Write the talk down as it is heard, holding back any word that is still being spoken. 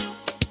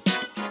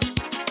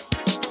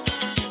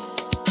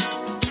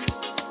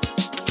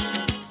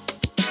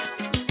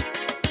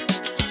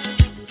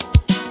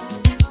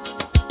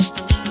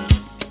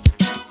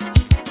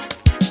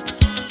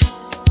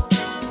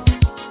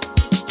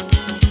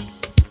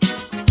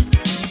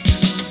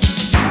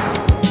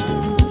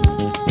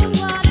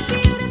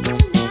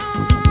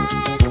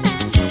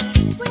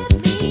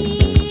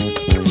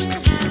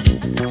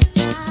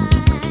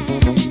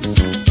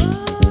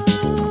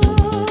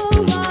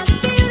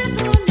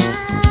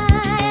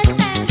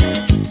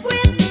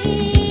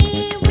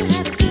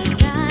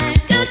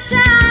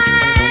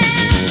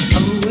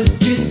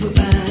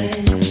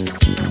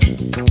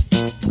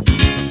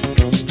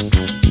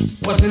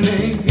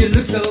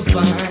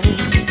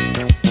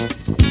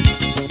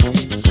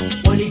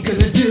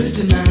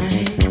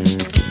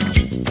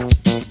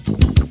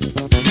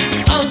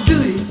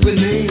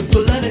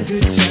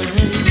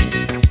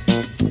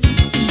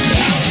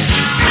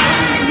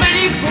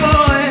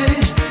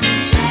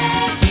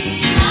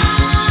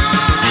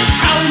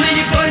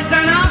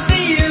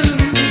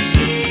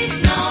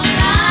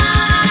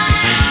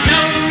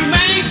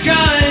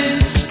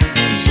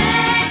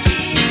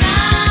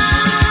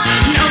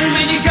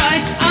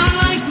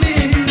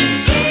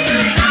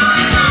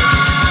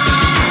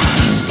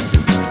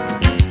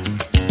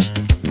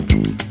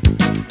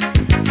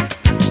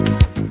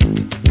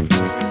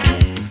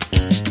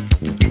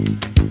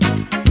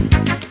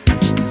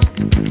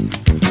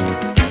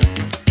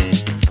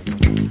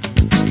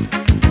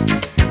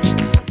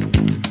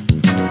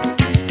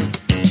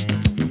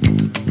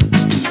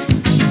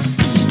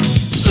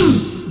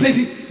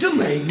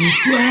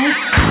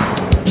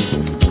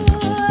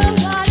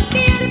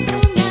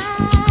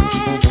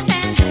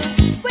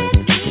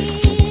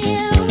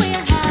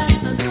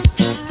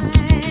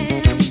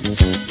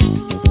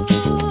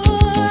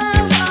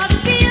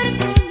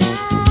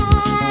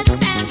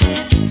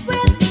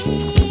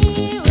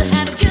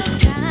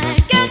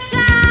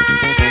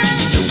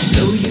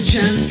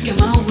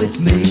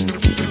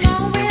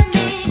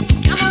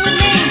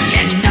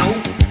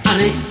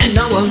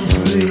now I'm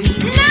free.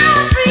 Now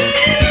I'm free.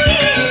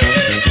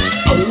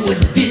 Oh, what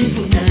a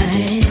beautiful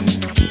night.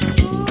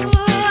 Oh,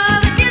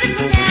 the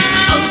beautiful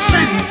night. Oh,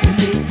 spend it with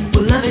me.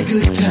 We'll have a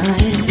good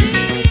time.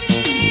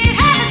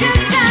 Have a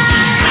good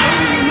time. How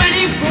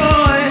many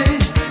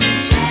boys?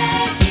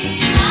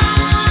 Checking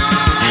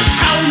out.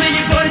 How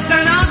many boys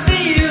are not for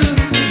you?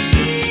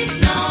 It's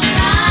no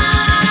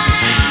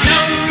lie.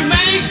 How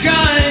many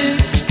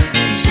guys?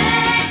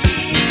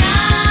 Checking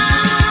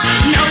out.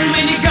 How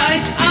many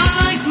guys are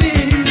like me?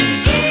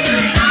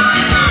 It's no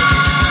lie.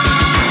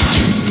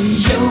 Give me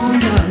your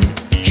love,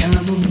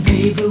 come on,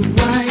 baby,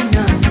 why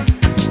not?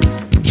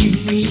 Give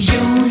me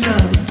your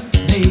love,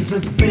 baby,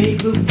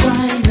 baby,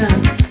 why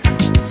not?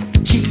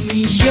 Give me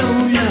your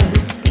love,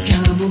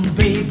 come on,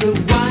 baby,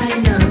 why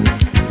not?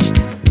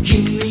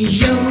 Give me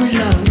your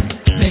love,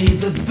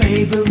 baby,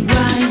 baby,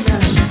 why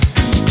not?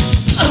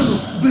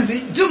 Oh, baby,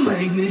 don't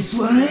make me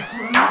sweat.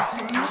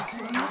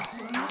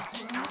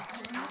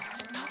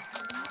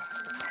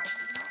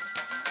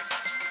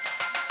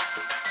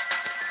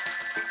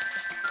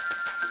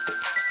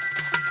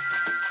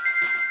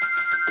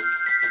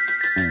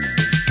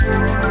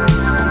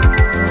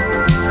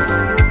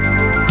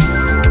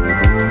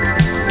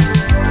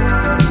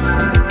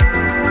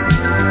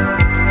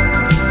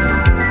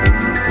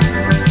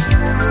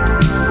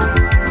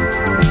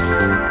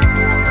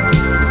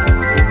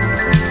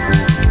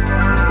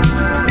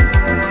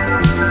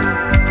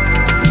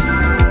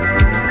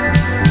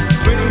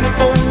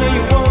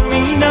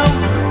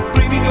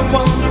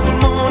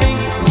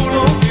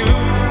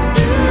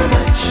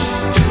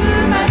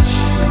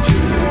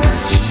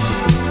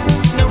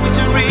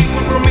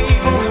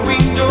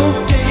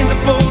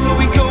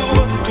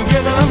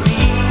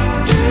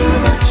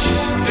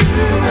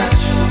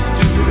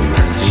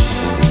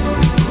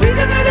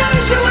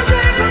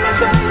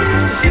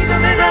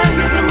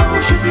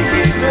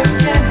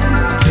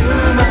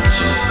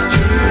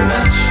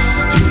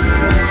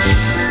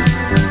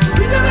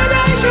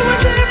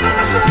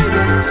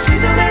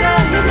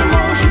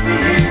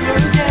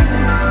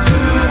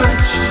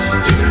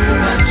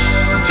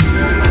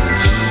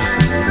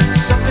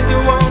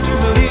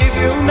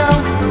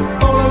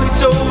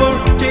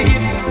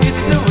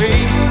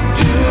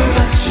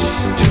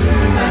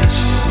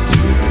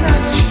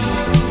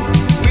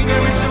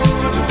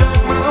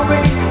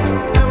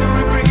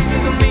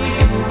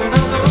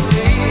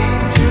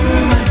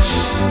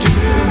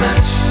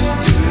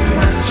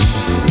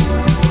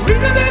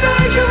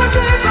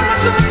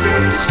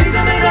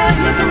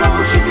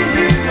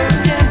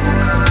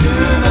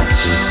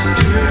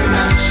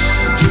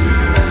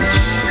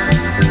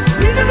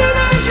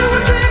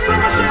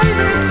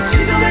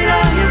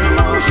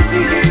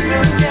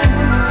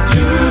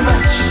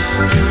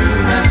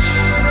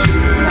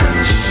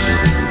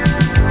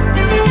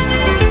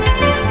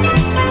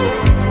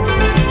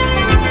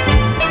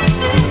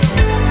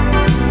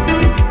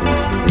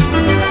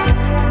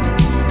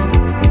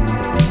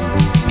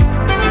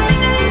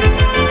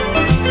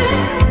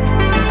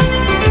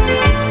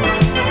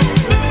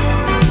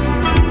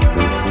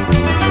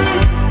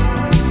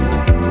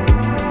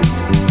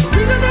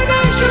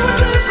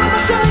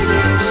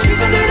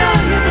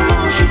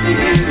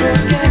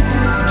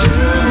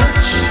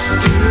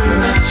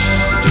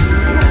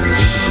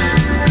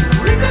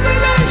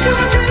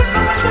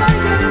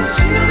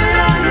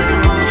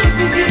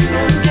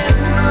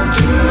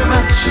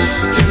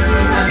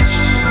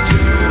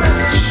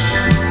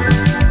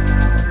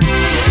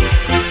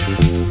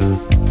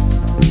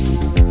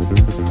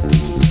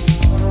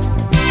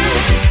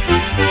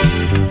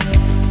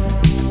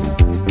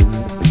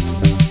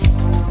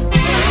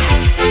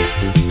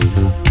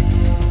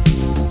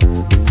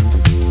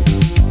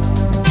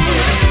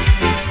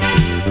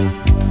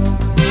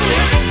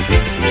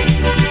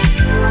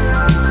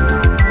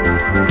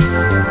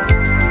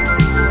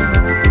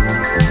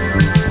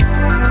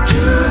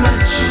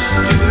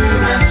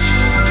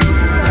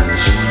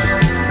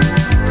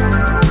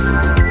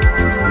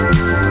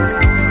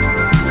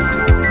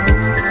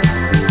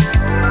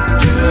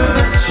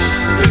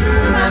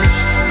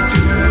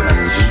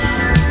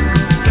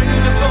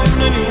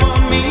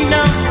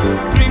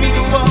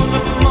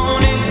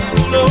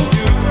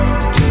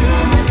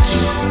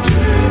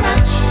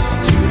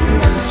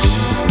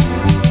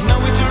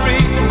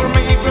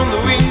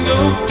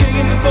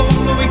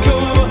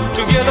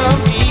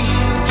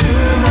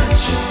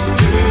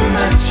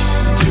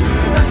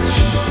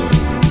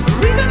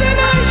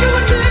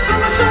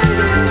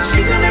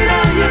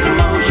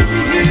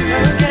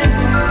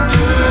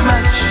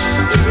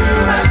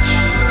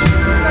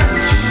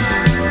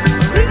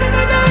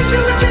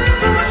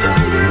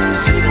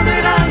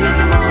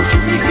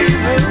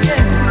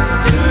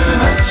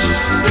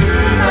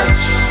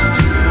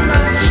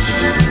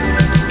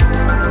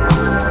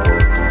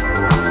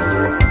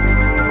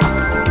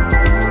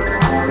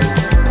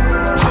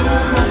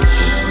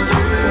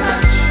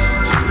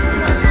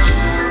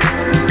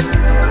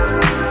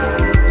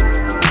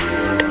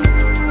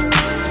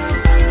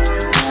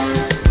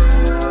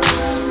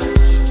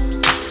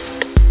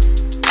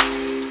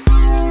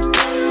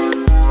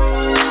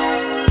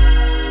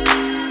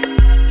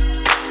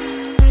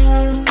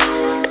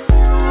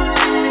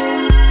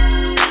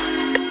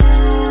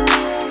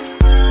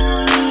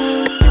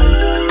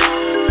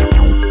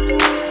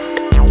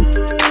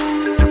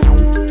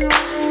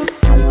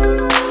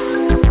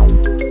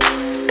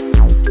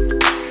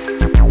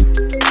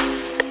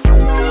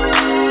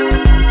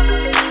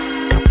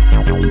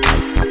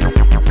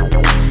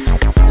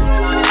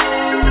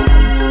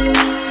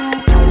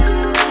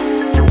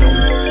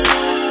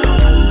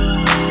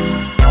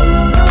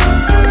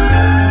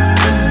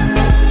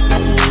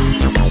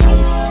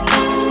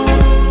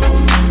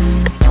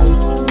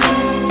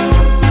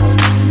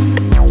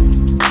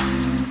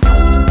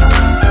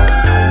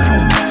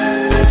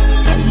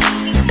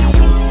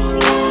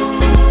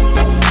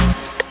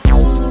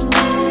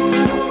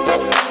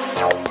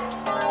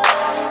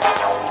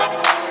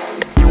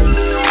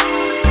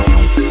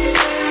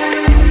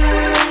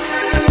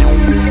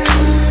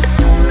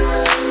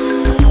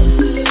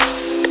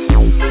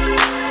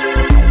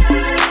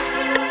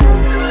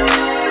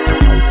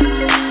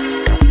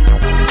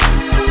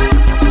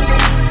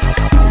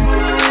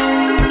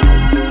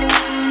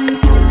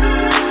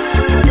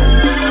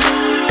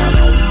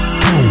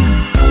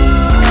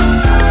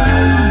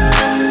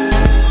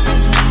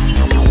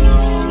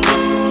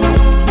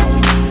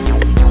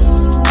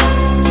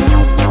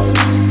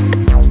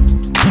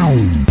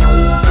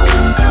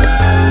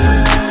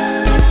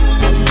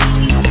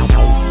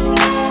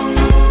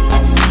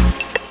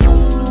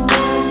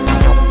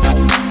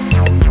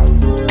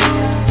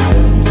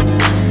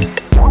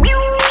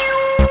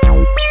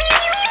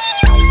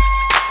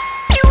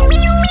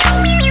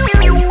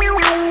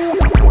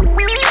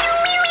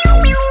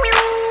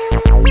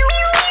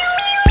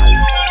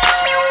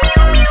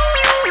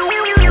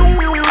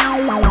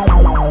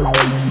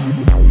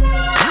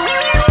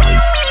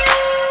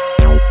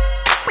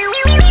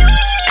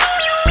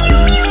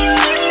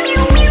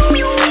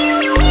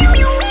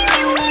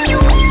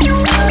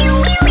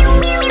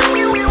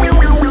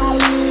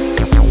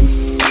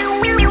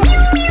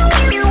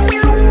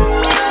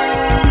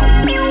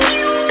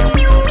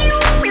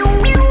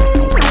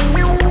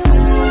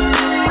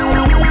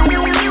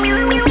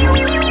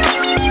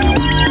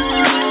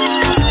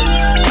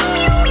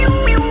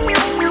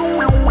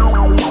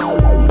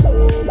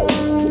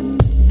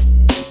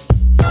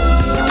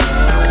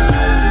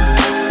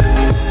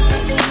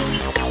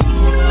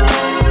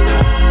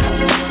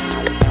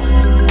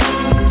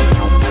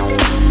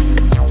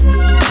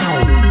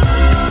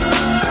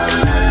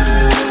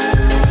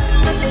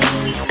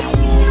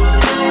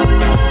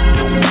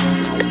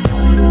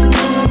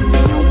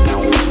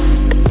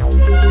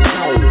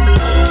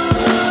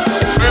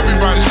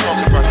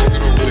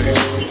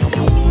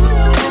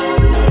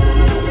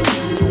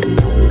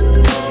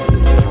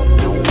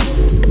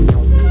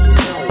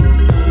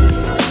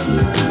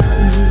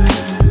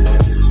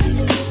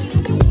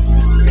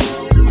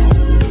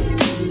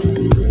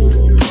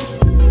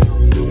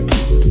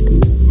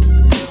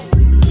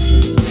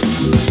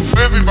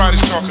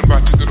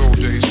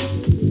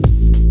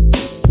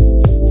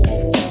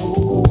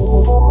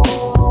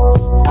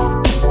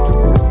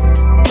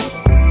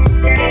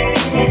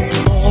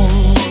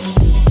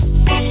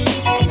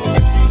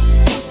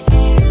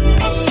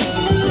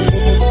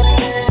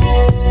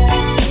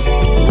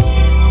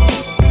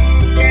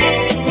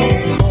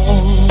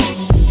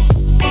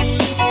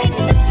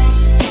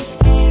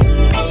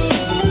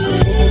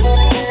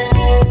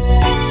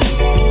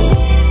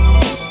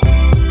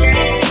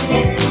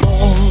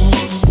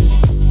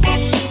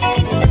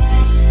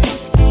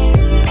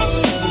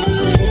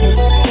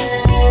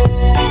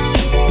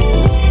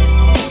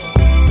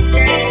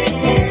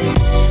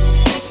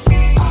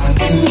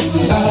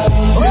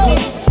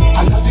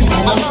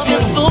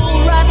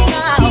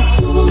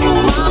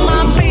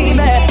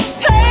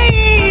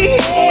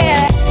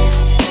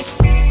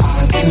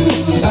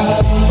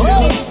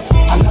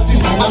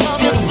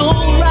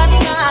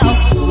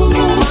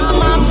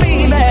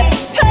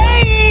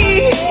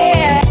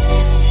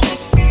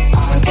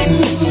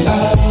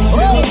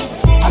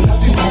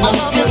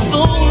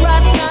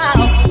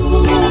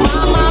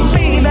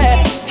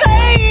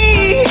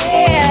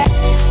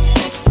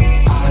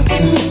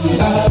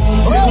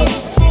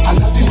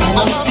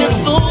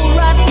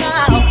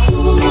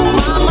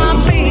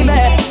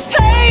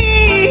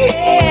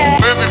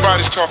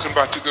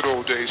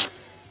 old days.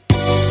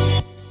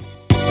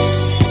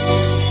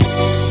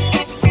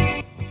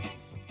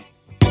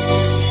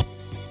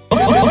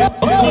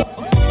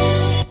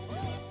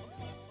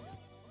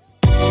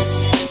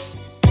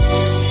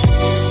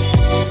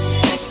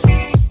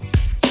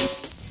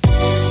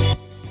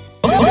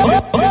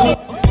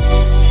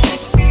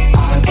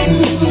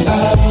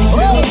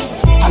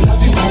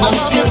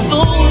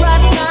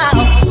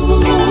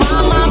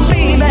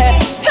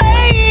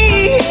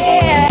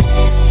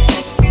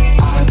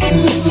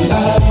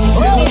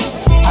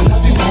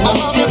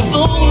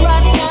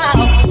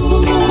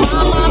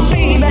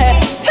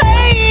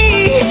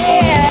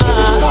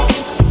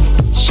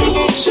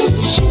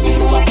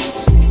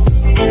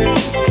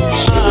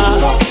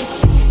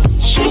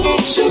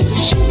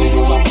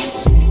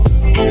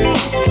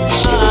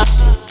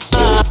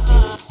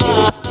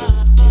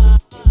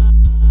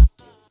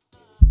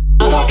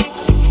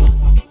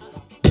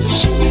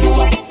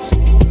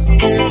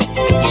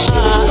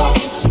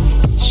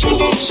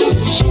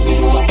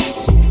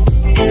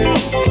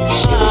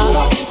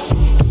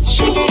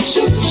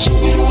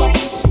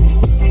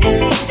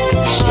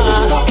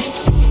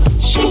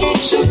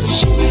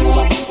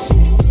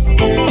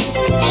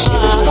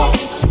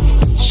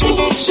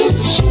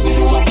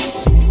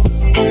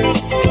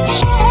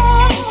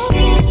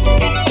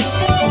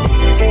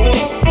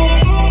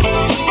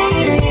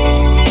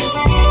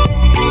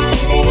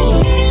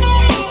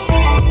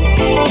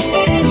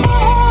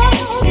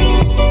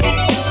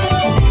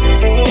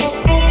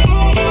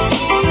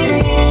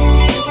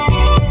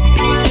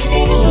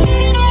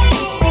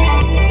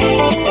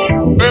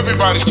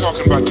 Everybody's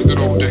talking about the good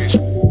old days.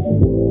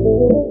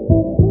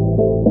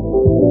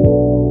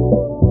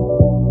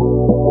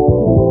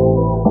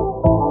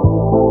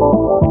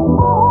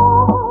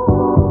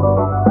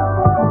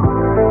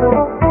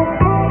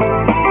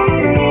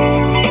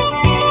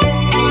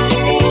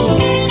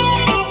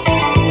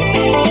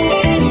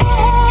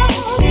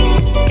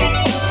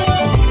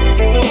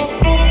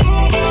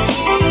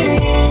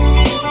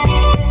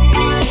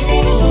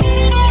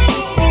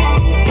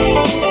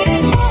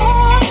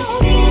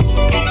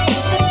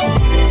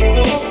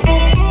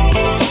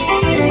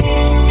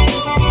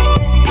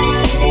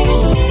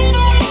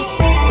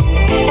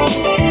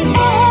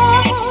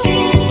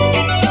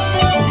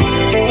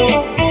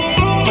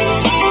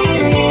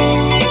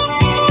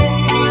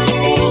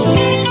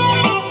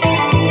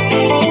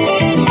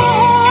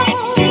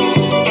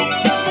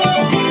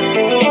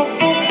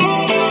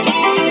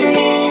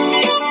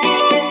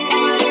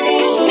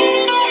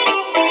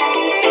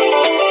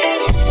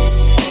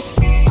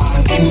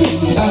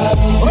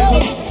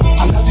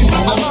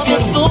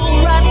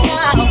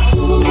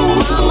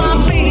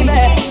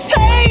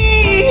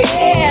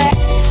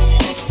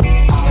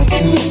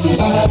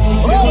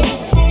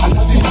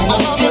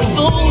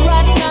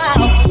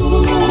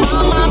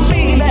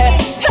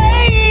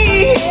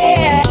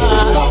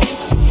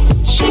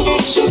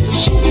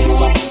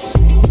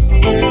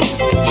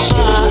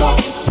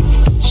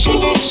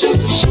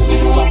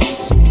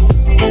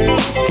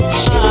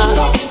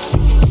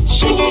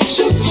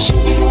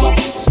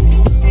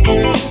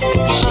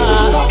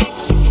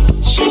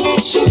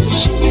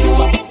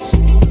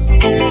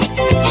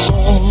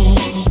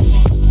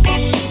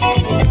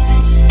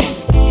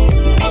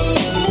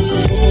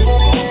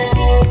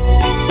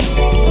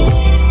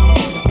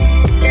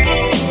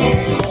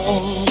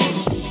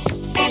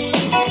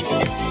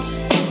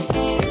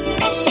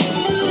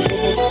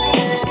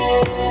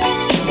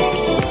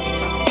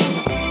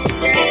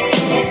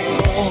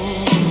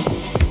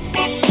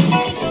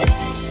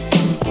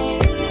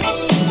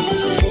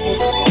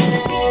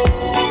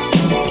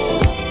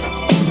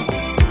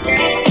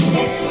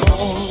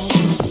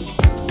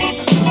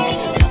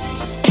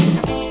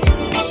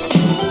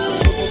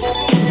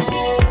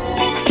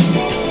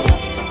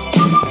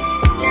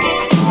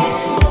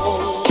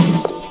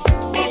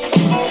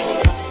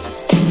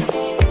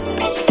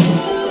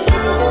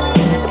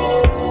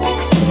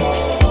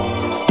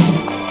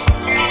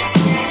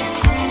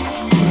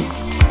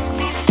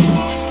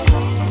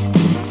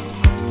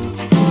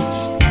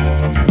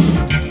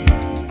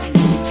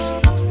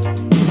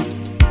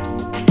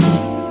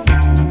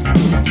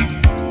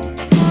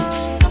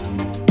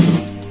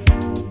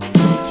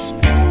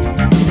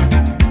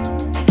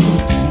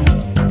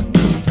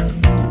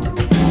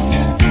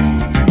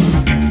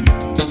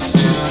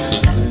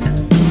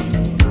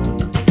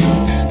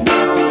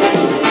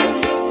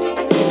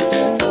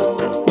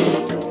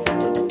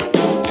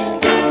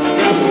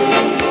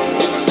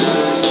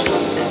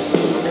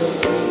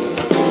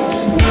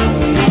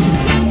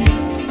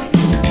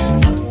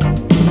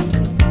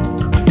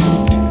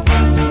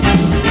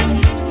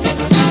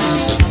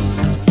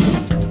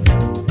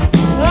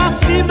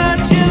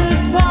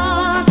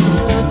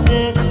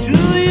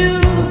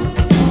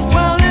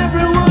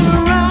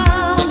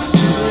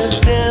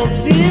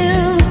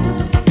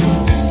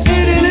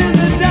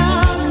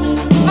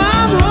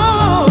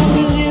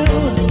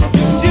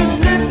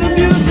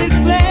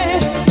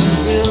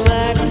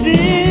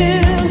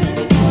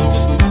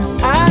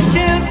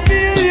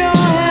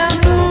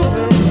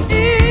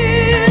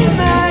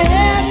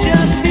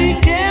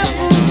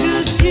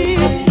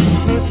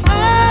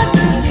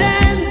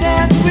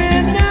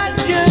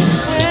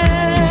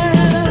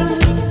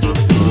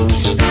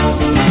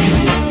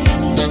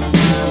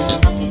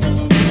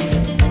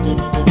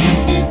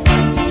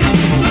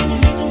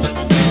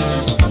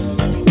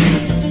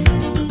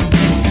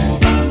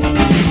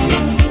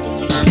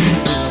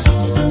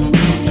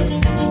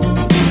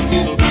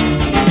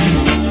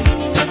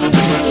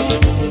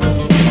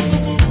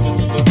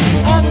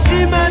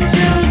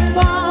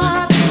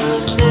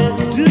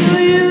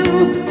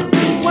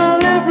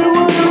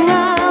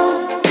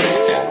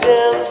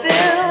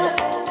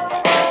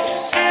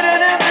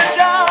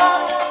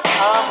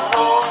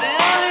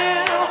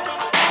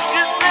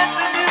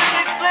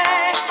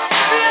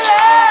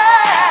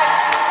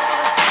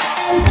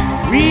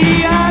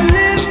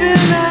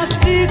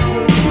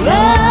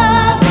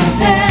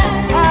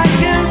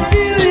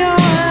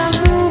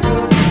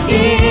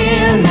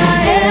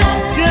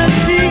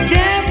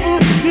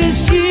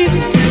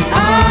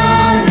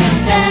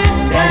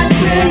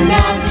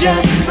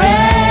 just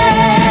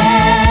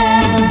friends.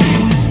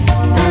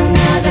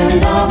 Another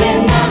love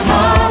in my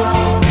heart,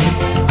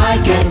 I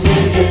can't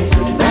resist.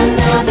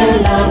 Another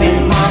love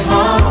in my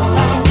heart.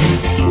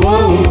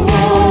 Whoa,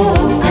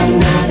 whoa.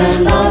 Another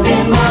love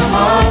in my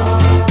heart,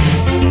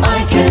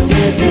 I can't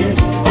resist.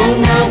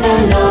 Another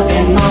love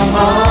in my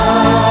heart.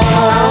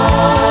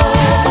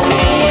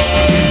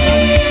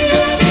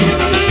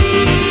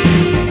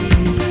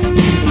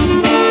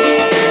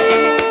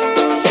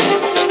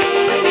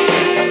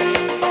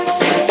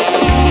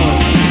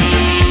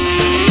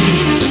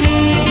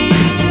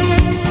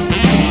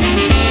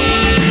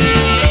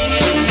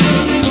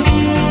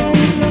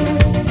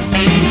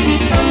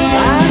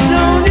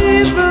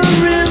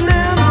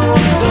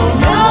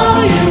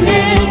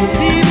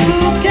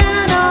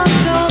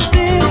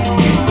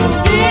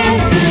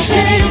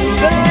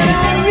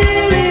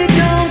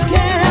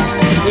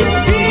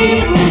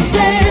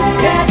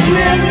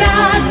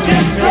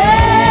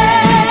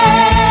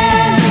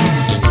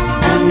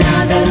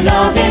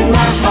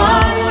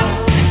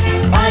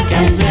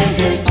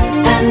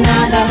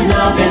 Another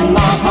love in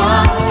my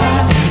heart.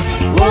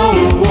 Whoa,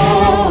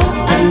 whoa.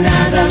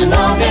 Another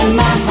love in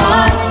my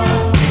heart,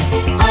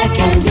 I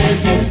can't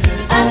resist.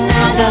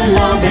 Another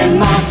love in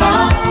my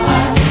heart.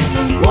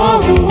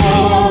 Whoa,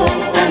 whoa.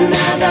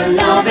 Another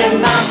love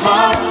in my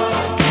heart,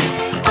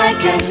 I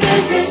can't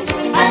resist.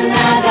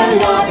 Another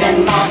love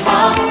in my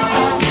heart.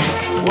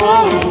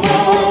 Whoa,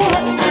 whoa.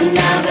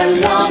 Another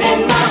love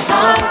in my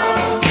heart,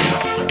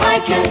 I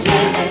can't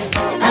resist.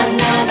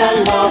 Another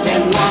love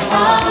in my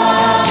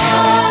heart.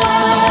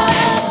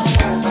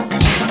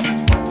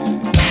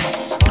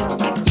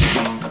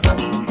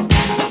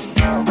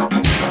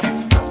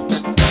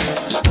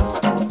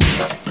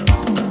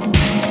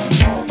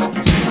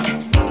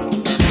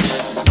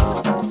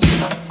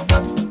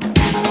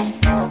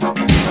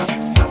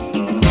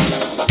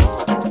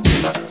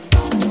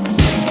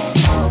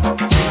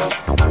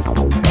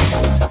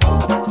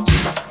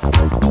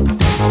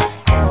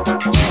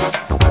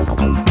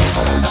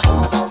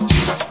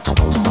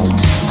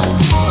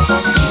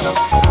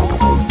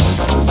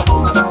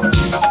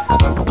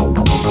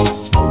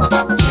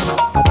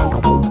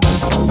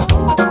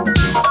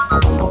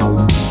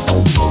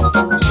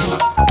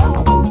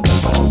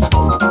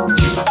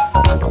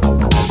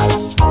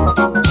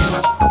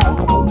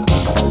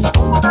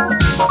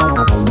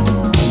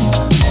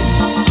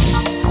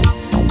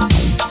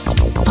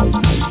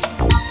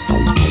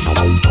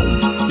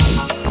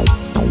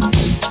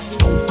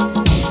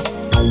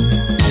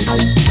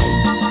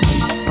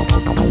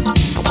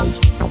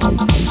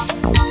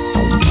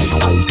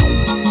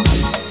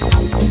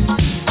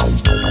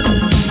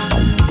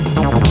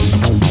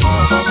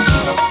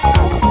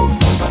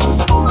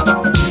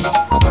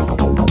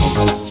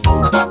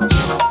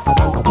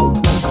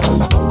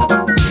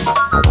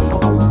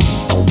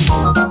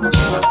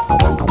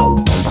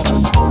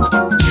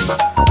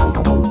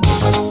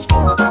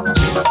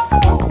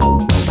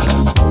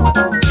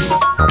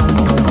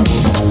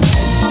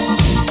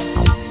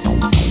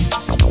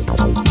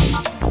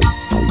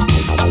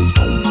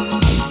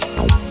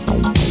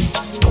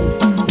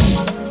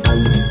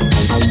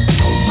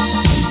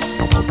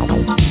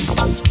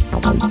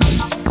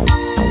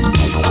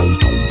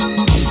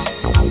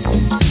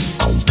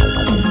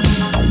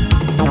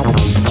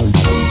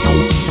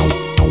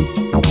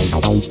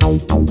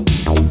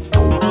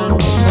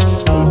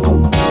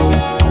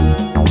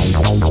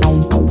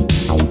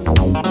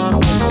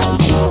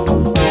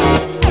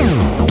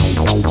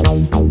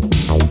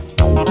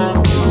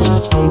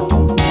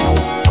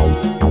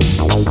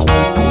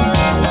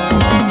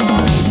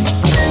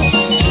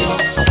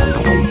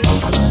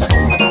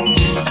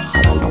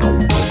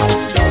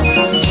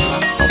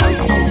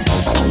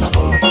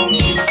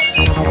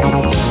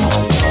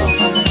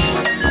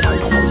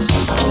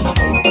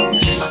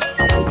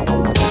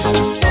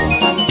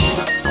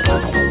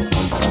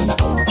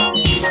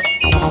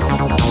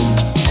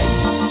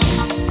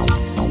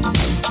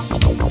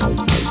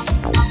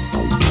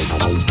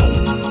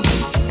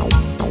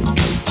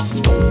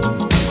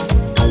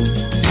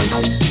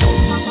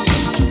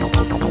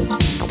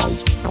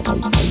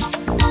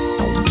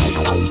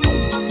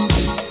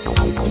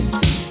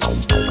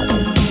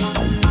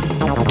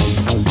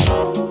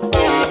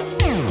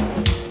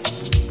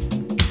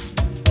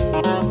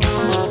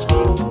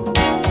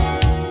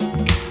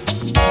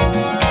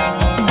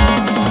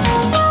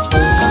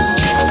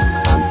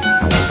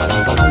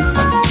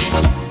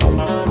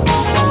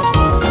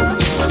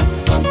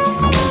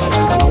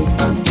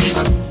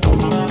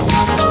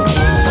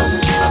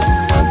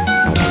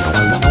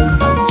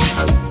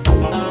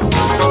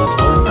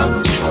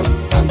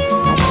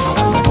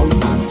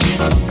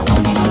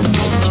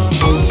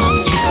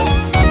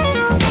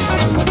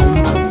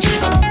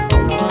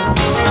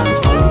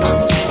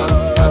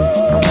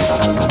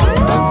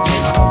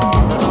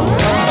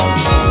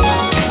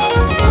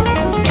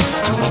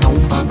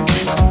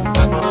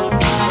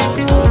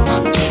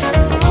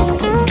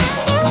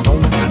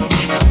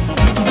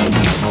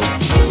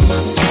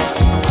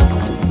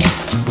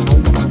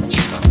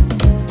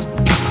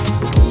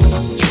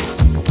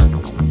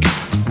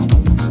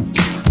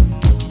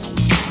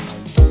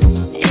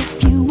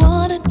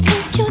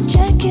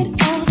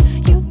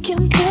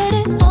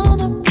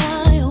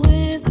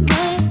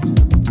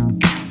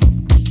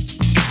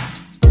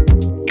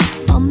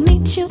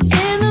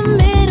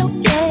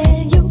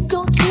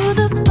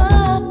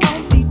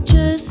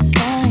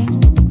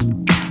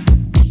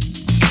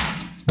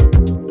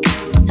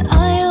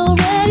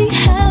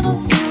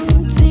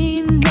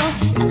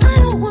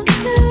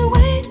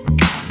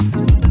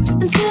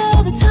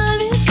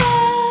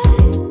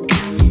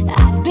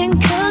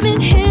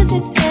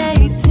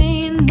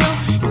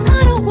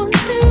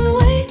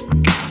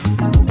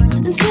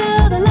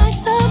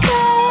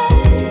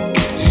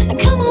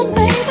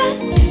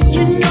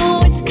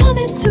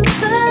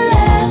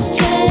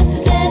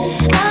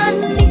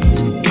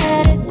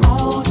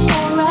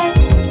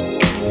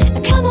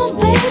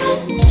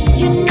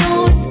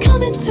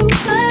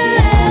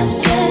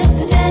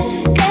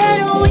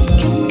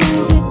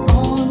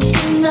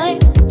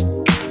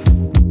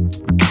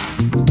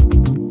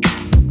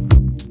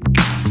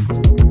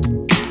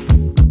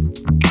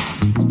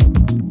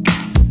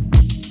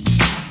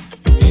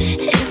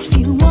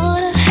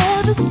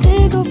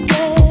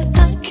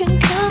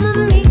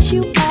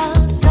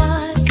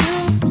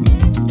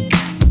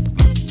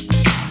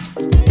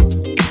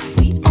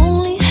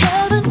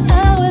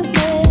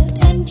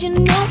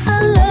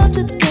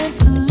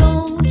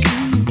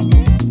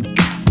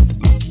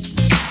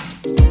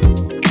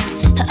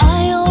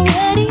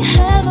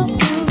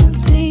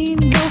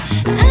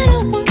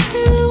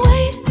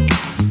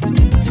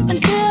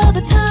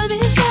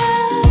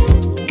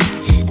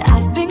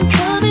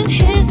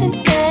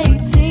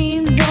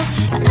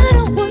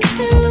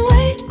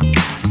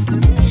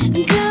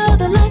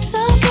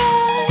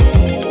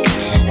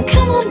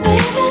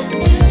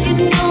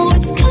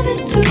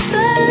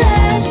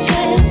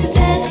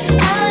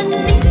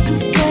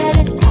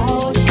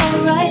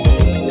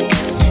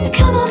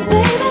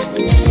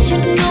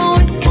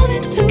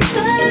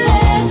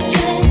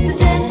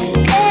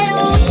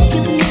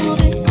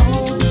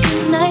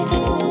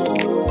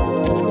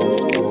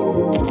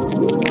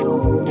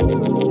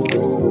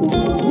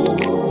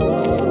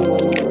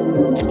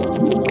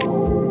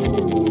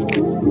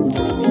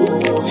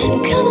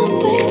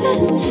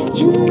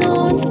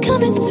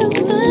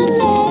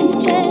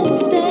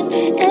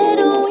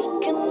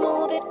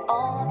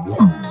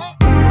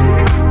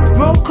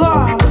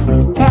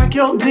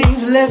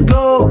 things, let's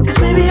go. Cause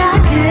maybe I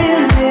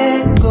can't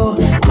let go.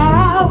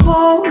 I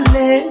won't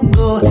let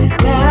go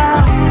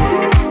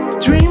now.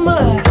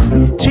 Dreamer,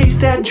 chase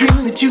that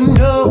dream that you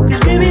know.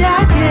 Cause maybe I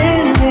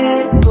can't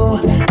let go.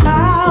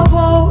 I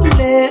won't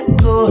let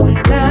go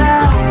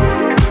now.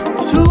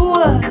 Through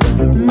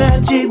what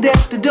magic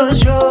that the dawn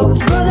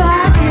shows. Brother,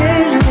 I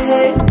can't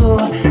let go.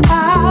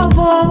 I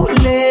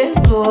won't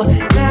let go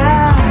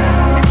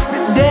now.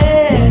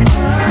 Then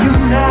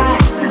unite,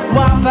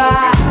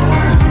 Wi-Fi.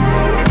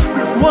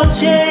 One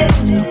chance,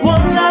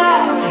 one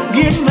life,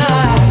 get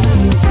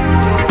mine.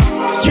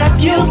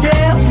 Strap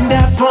yourself in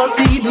that front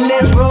seat and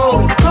let's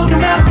roll. Talking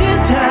about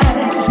good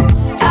times,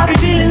 I'll be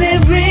feeling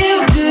it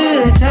real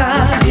good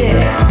times,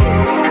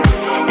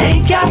 yeah.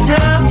 Ain't got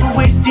time for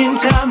wasting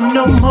time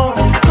no more.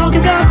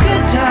 Talking about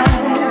good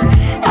times,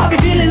 I'll be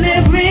feeling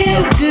it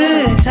real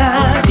good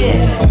times,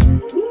 yeah.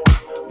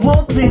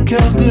 Won't pick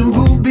up them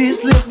ruby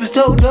slippers,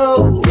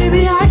 Toto.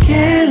 Baby, I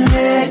can't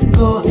let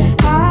go.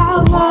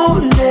 I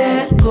won't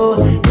let go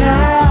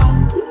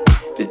now.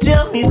 They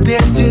tell me there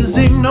just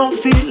ain't no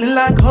feeling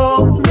like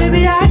home.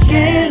 Baby, I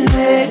can't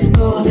let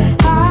go.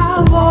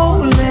 I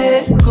won't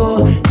let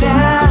go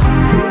now.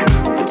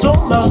 I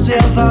told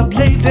myself I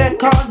played that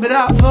card, but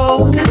I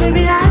fold. Cause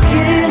baby, I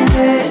can't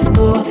let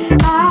go.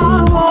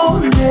 I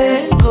won't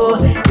let go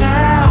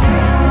now.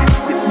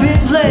 Big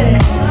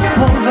flex,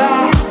 one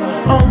vibe,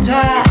 on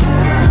time.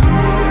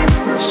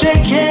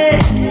 Shake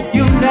hands,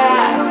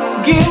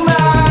 unite, get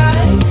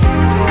mine.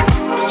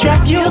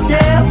 Strap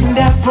yourself in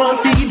that front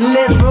seat and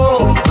let's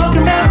roll.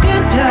 Talking about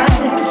good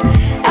times,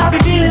 I'll be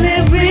feeling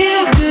it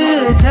real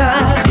good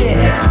times,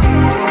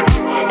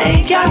 yeah.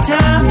 Ain't got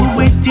time for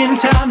wasting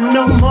time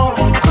no more.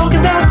 Talking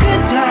about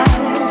good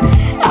times,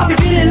 I'll be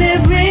feeling it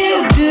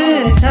real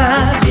good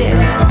times, yeah.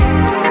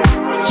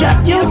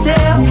 Strap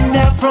yourself in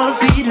that front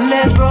seat and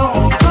let's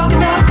roll. Talking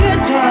about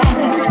good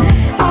times,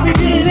 I'll be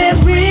feeling it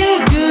real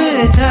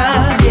good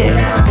times,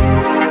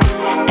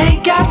 yeah.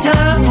 Ain't got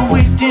time for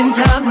wasting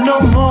time no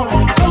more.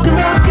 Talking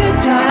about good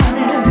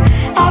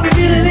times, I'll be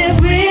feeling it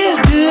real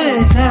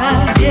good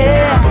times,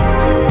 yeah.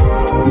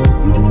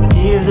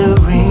 If the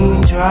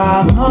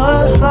raindrop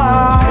must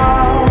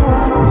fall,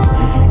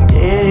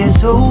 it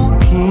is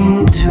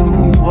okay to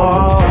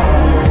walk.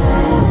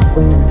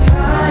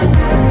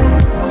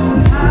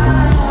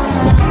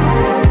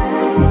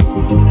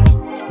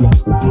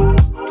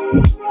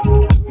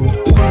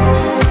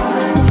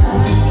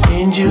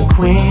 And you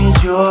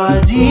quench your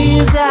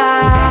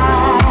desire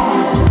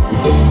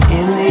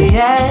in the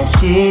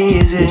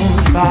ashes and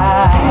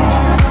fire.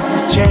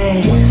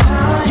 Change,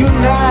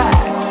 unite,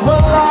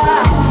 one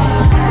life.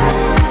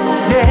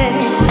 They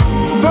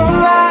burn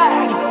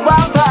like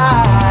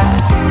wildfire.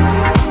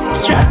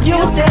 Strap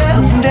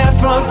yourself in that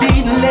front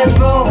seat and let's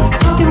roll.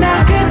 Talking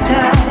about good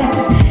times,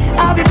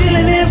 I'll be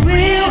feeling it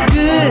real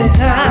good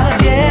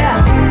times, yeah.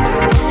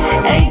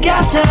 Ain't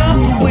got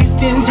time for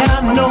wasting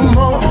time no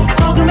more.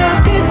 Talking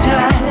about good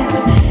times,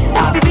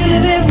 I'll be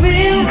feeling it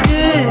real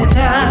good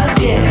times,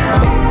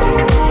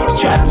 yeah.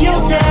 Strap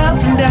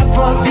yourself in that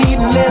front seat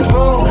and let's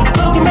roll.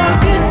 Talking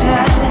about good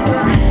times,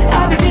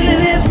 I'll be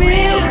feeling it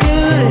real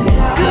good,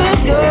 good,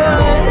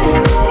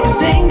 good.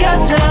 Cause ain't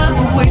got time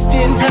for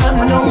wasting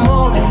time no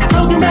more.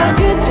 Talking about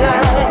good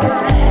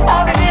times,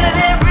 I'll be feeling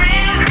it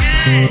real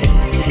good.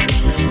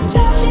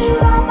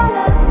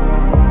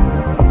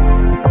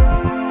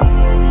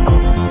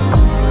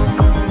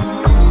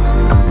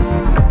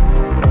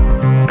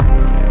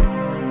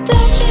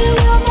 Touch you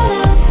on my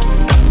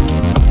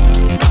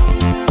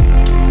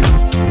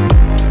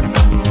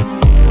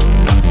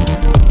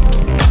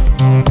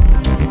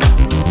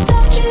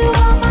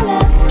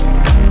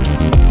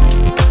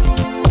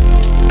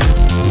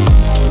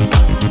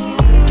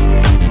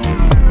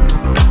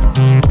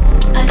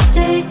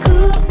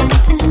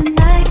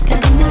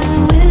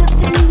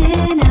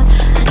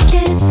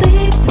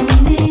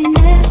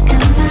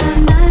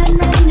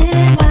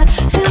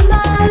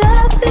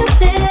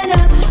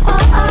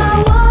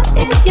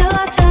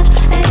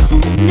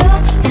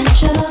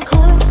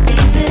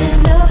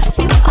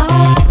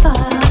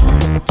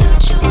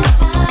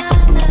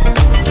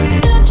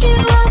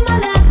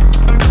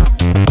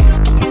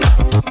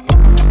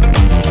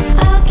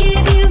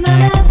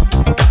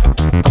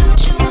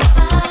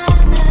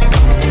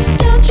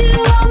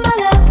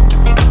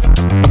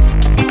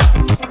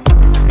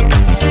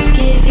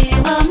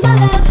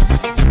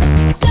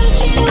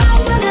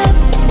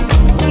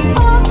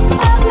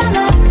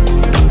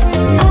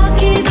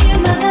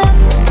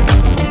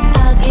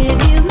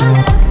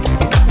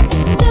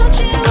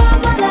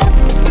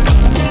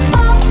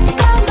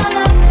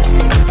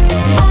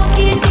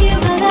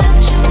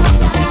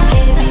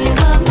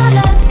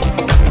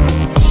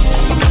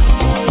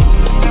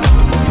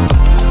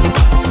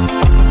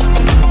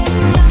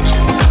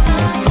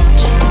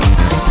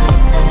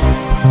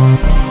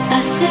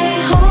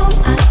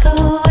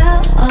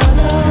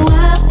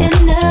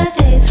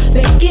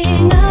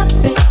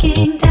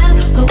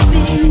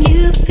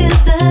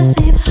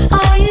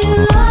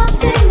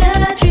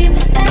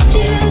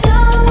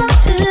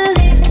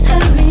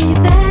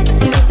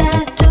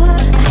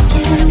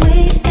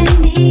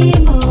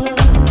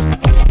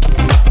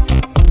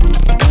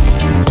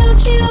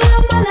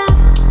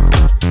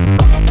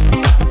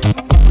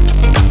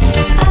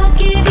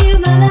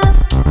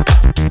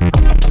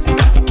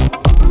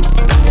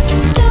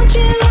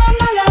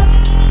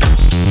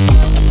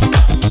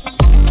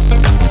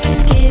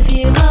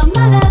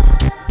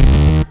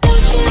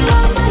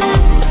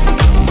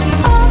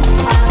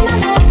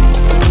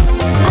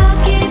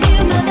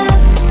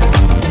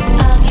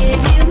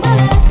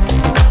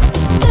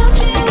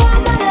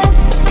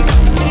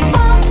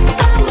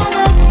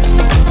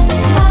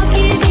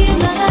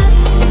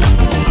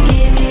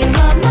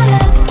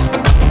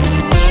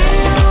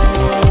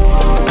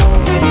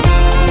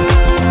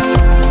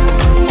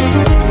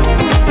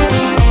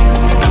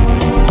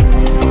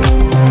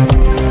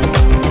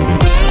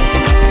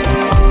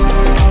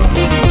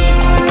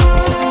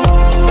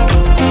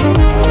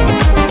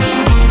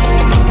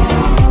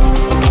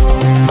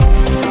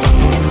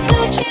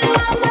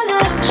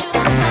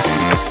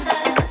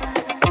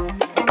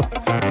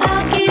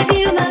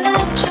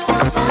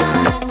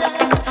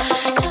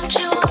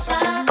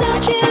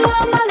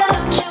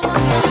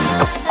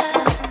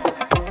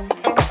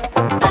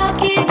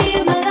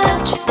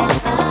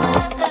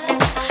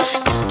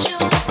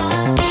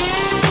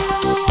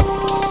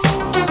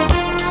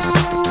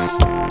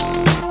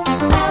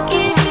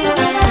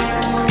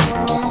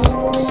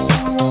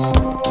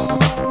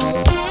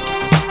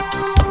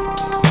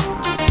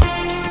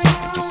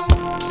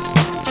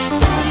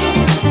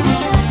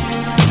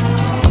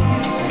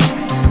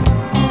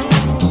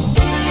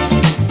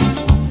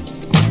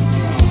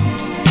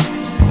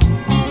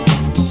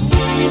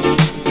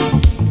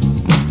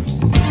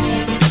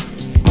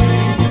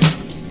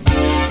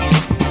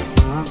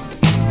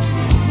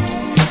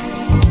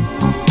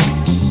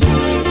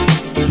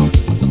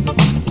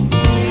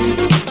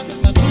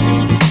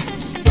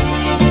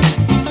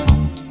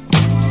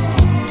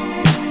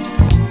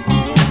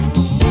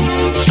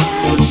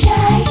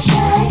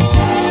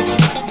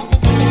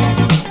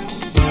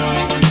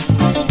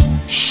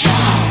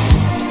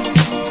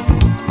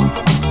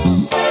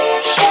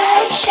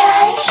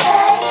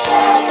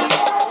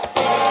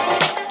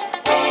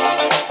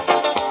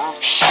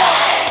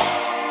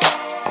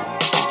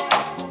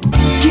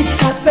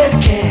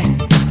perché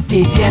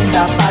ti vien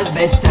da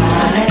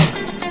balbettare,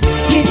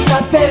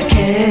 chissà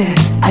perché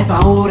hai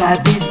paura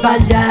di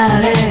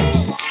sbagliare.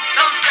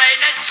 Non sei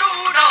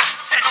nessuno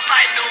se non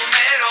fai il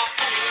numero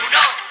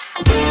uno.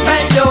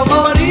 Meglio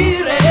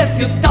morire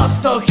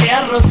piuttosto che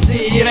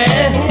arrossire.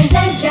 Per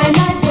esempio hai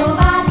mai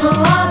provato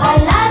a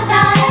ballar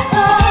da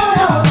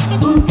solo,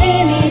 un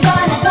timido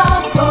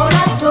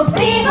anacoccola al suo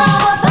primo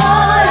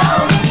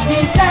volo?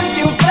 Ti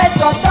senti un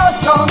freddo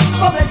addosso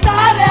come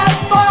stare al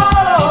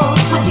polo.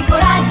 Ma di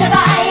coraggio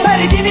vai, Per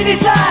i timidi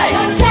sai,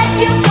 non c'è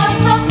più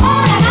posto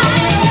oramai.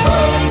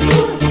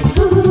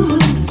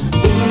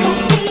 Disco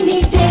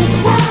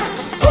timidezza,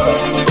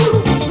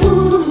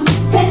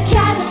 perché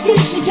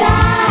arrossisci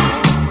già.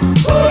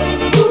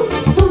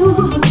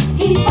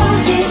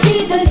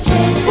 Ipotesi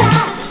dolcezza,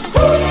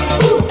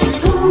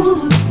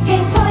 che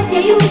poi ti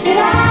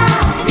aiuterà.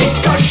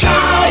 disco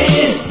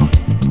shy,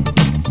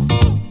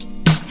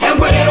 e un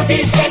guerriero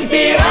ti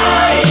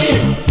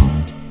sentirai.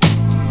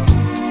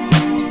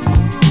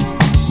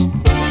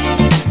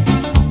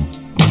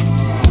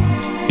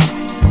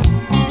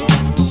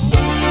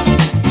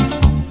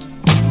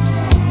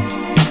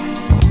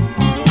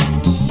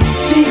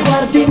 Ti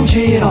guardi in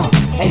giro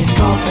e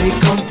scopri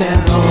con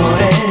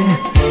terrore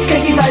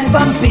che chi fa il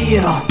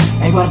vampiro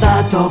è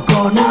guardato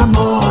con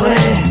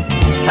amore.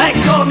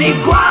 Eccomi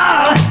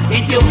qua,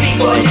 il più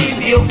figo e il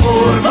più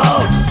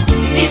furbo.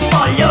 Ti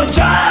spoglio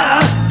già,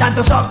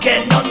 tanto so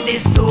che non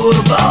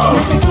disturbo.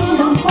 Ma se tu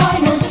non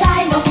puoi, non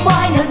sai, non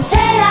puoi, non ce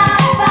la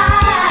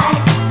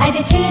fai. Hai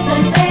deciso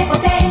il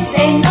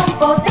prepotente, non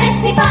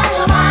potresti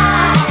farlo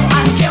mai.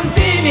 Anche un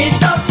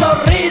timido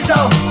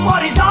sorriso può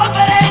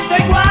risolvere i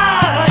tuoi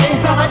guai.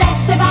 Prova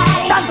adesso e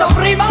vai, Tanto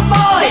prima o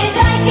poi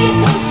vedrai che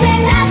tu ce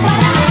la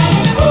farai.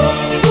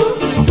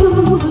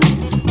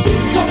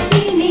 Disco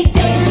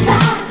timidezza,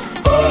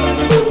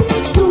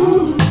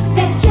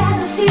 perché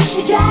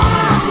arrossisci già.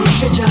 sì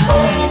che già.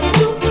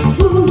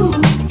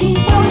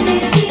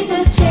 Ipotesi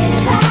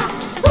dolcezza,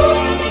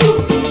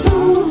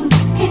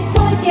 che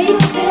poi ti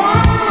aiuterà.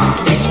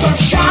 Disco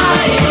shy.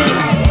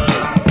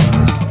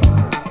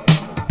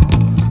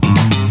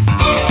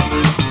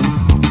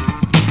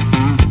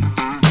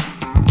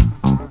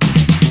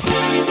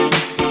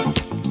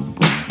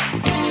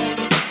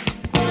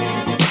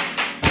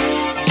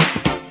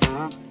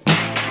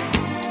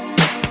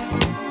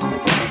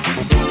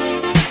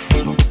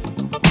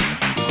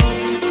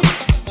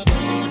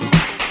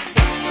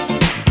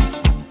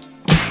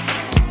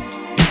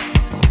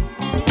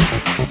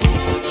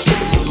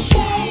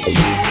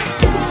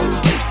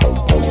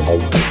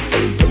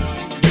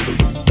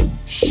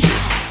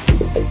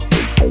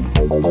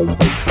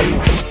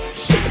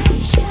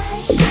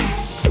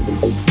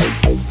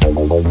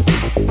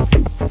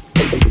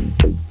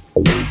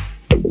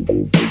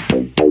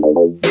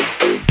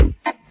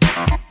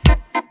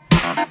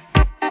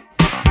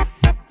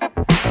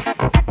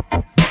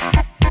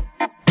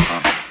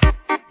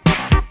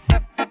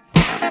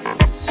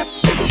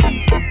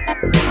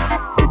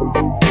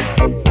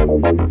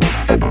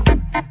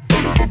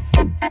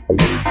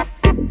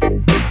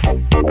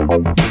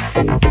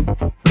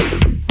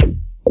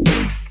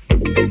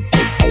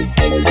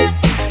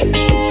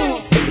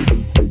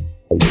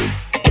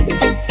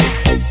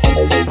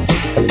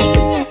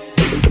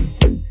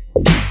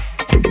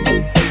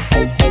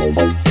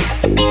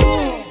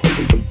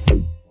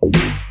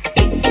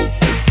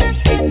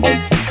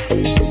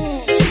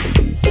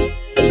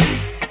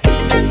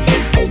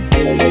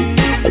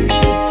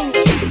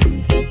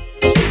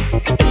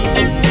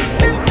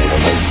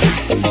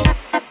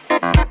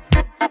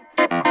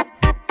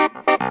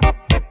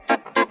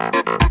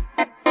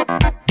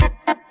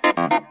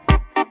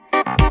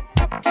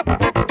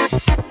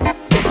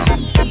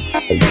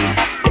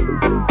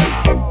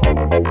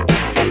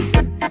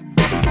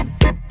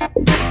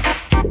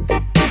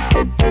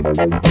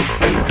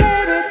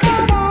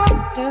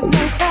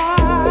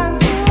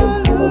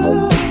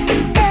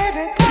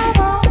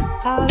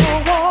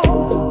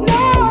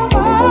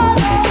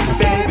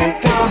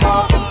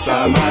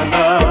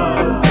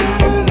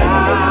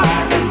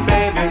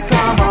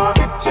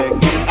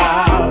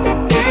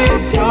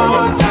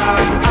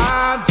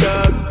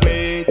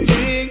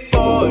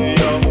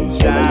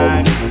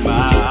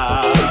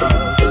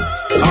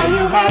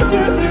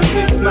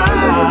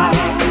 Smile,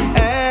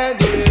 and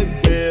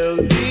it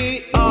will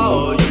be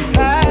all you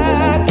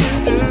have to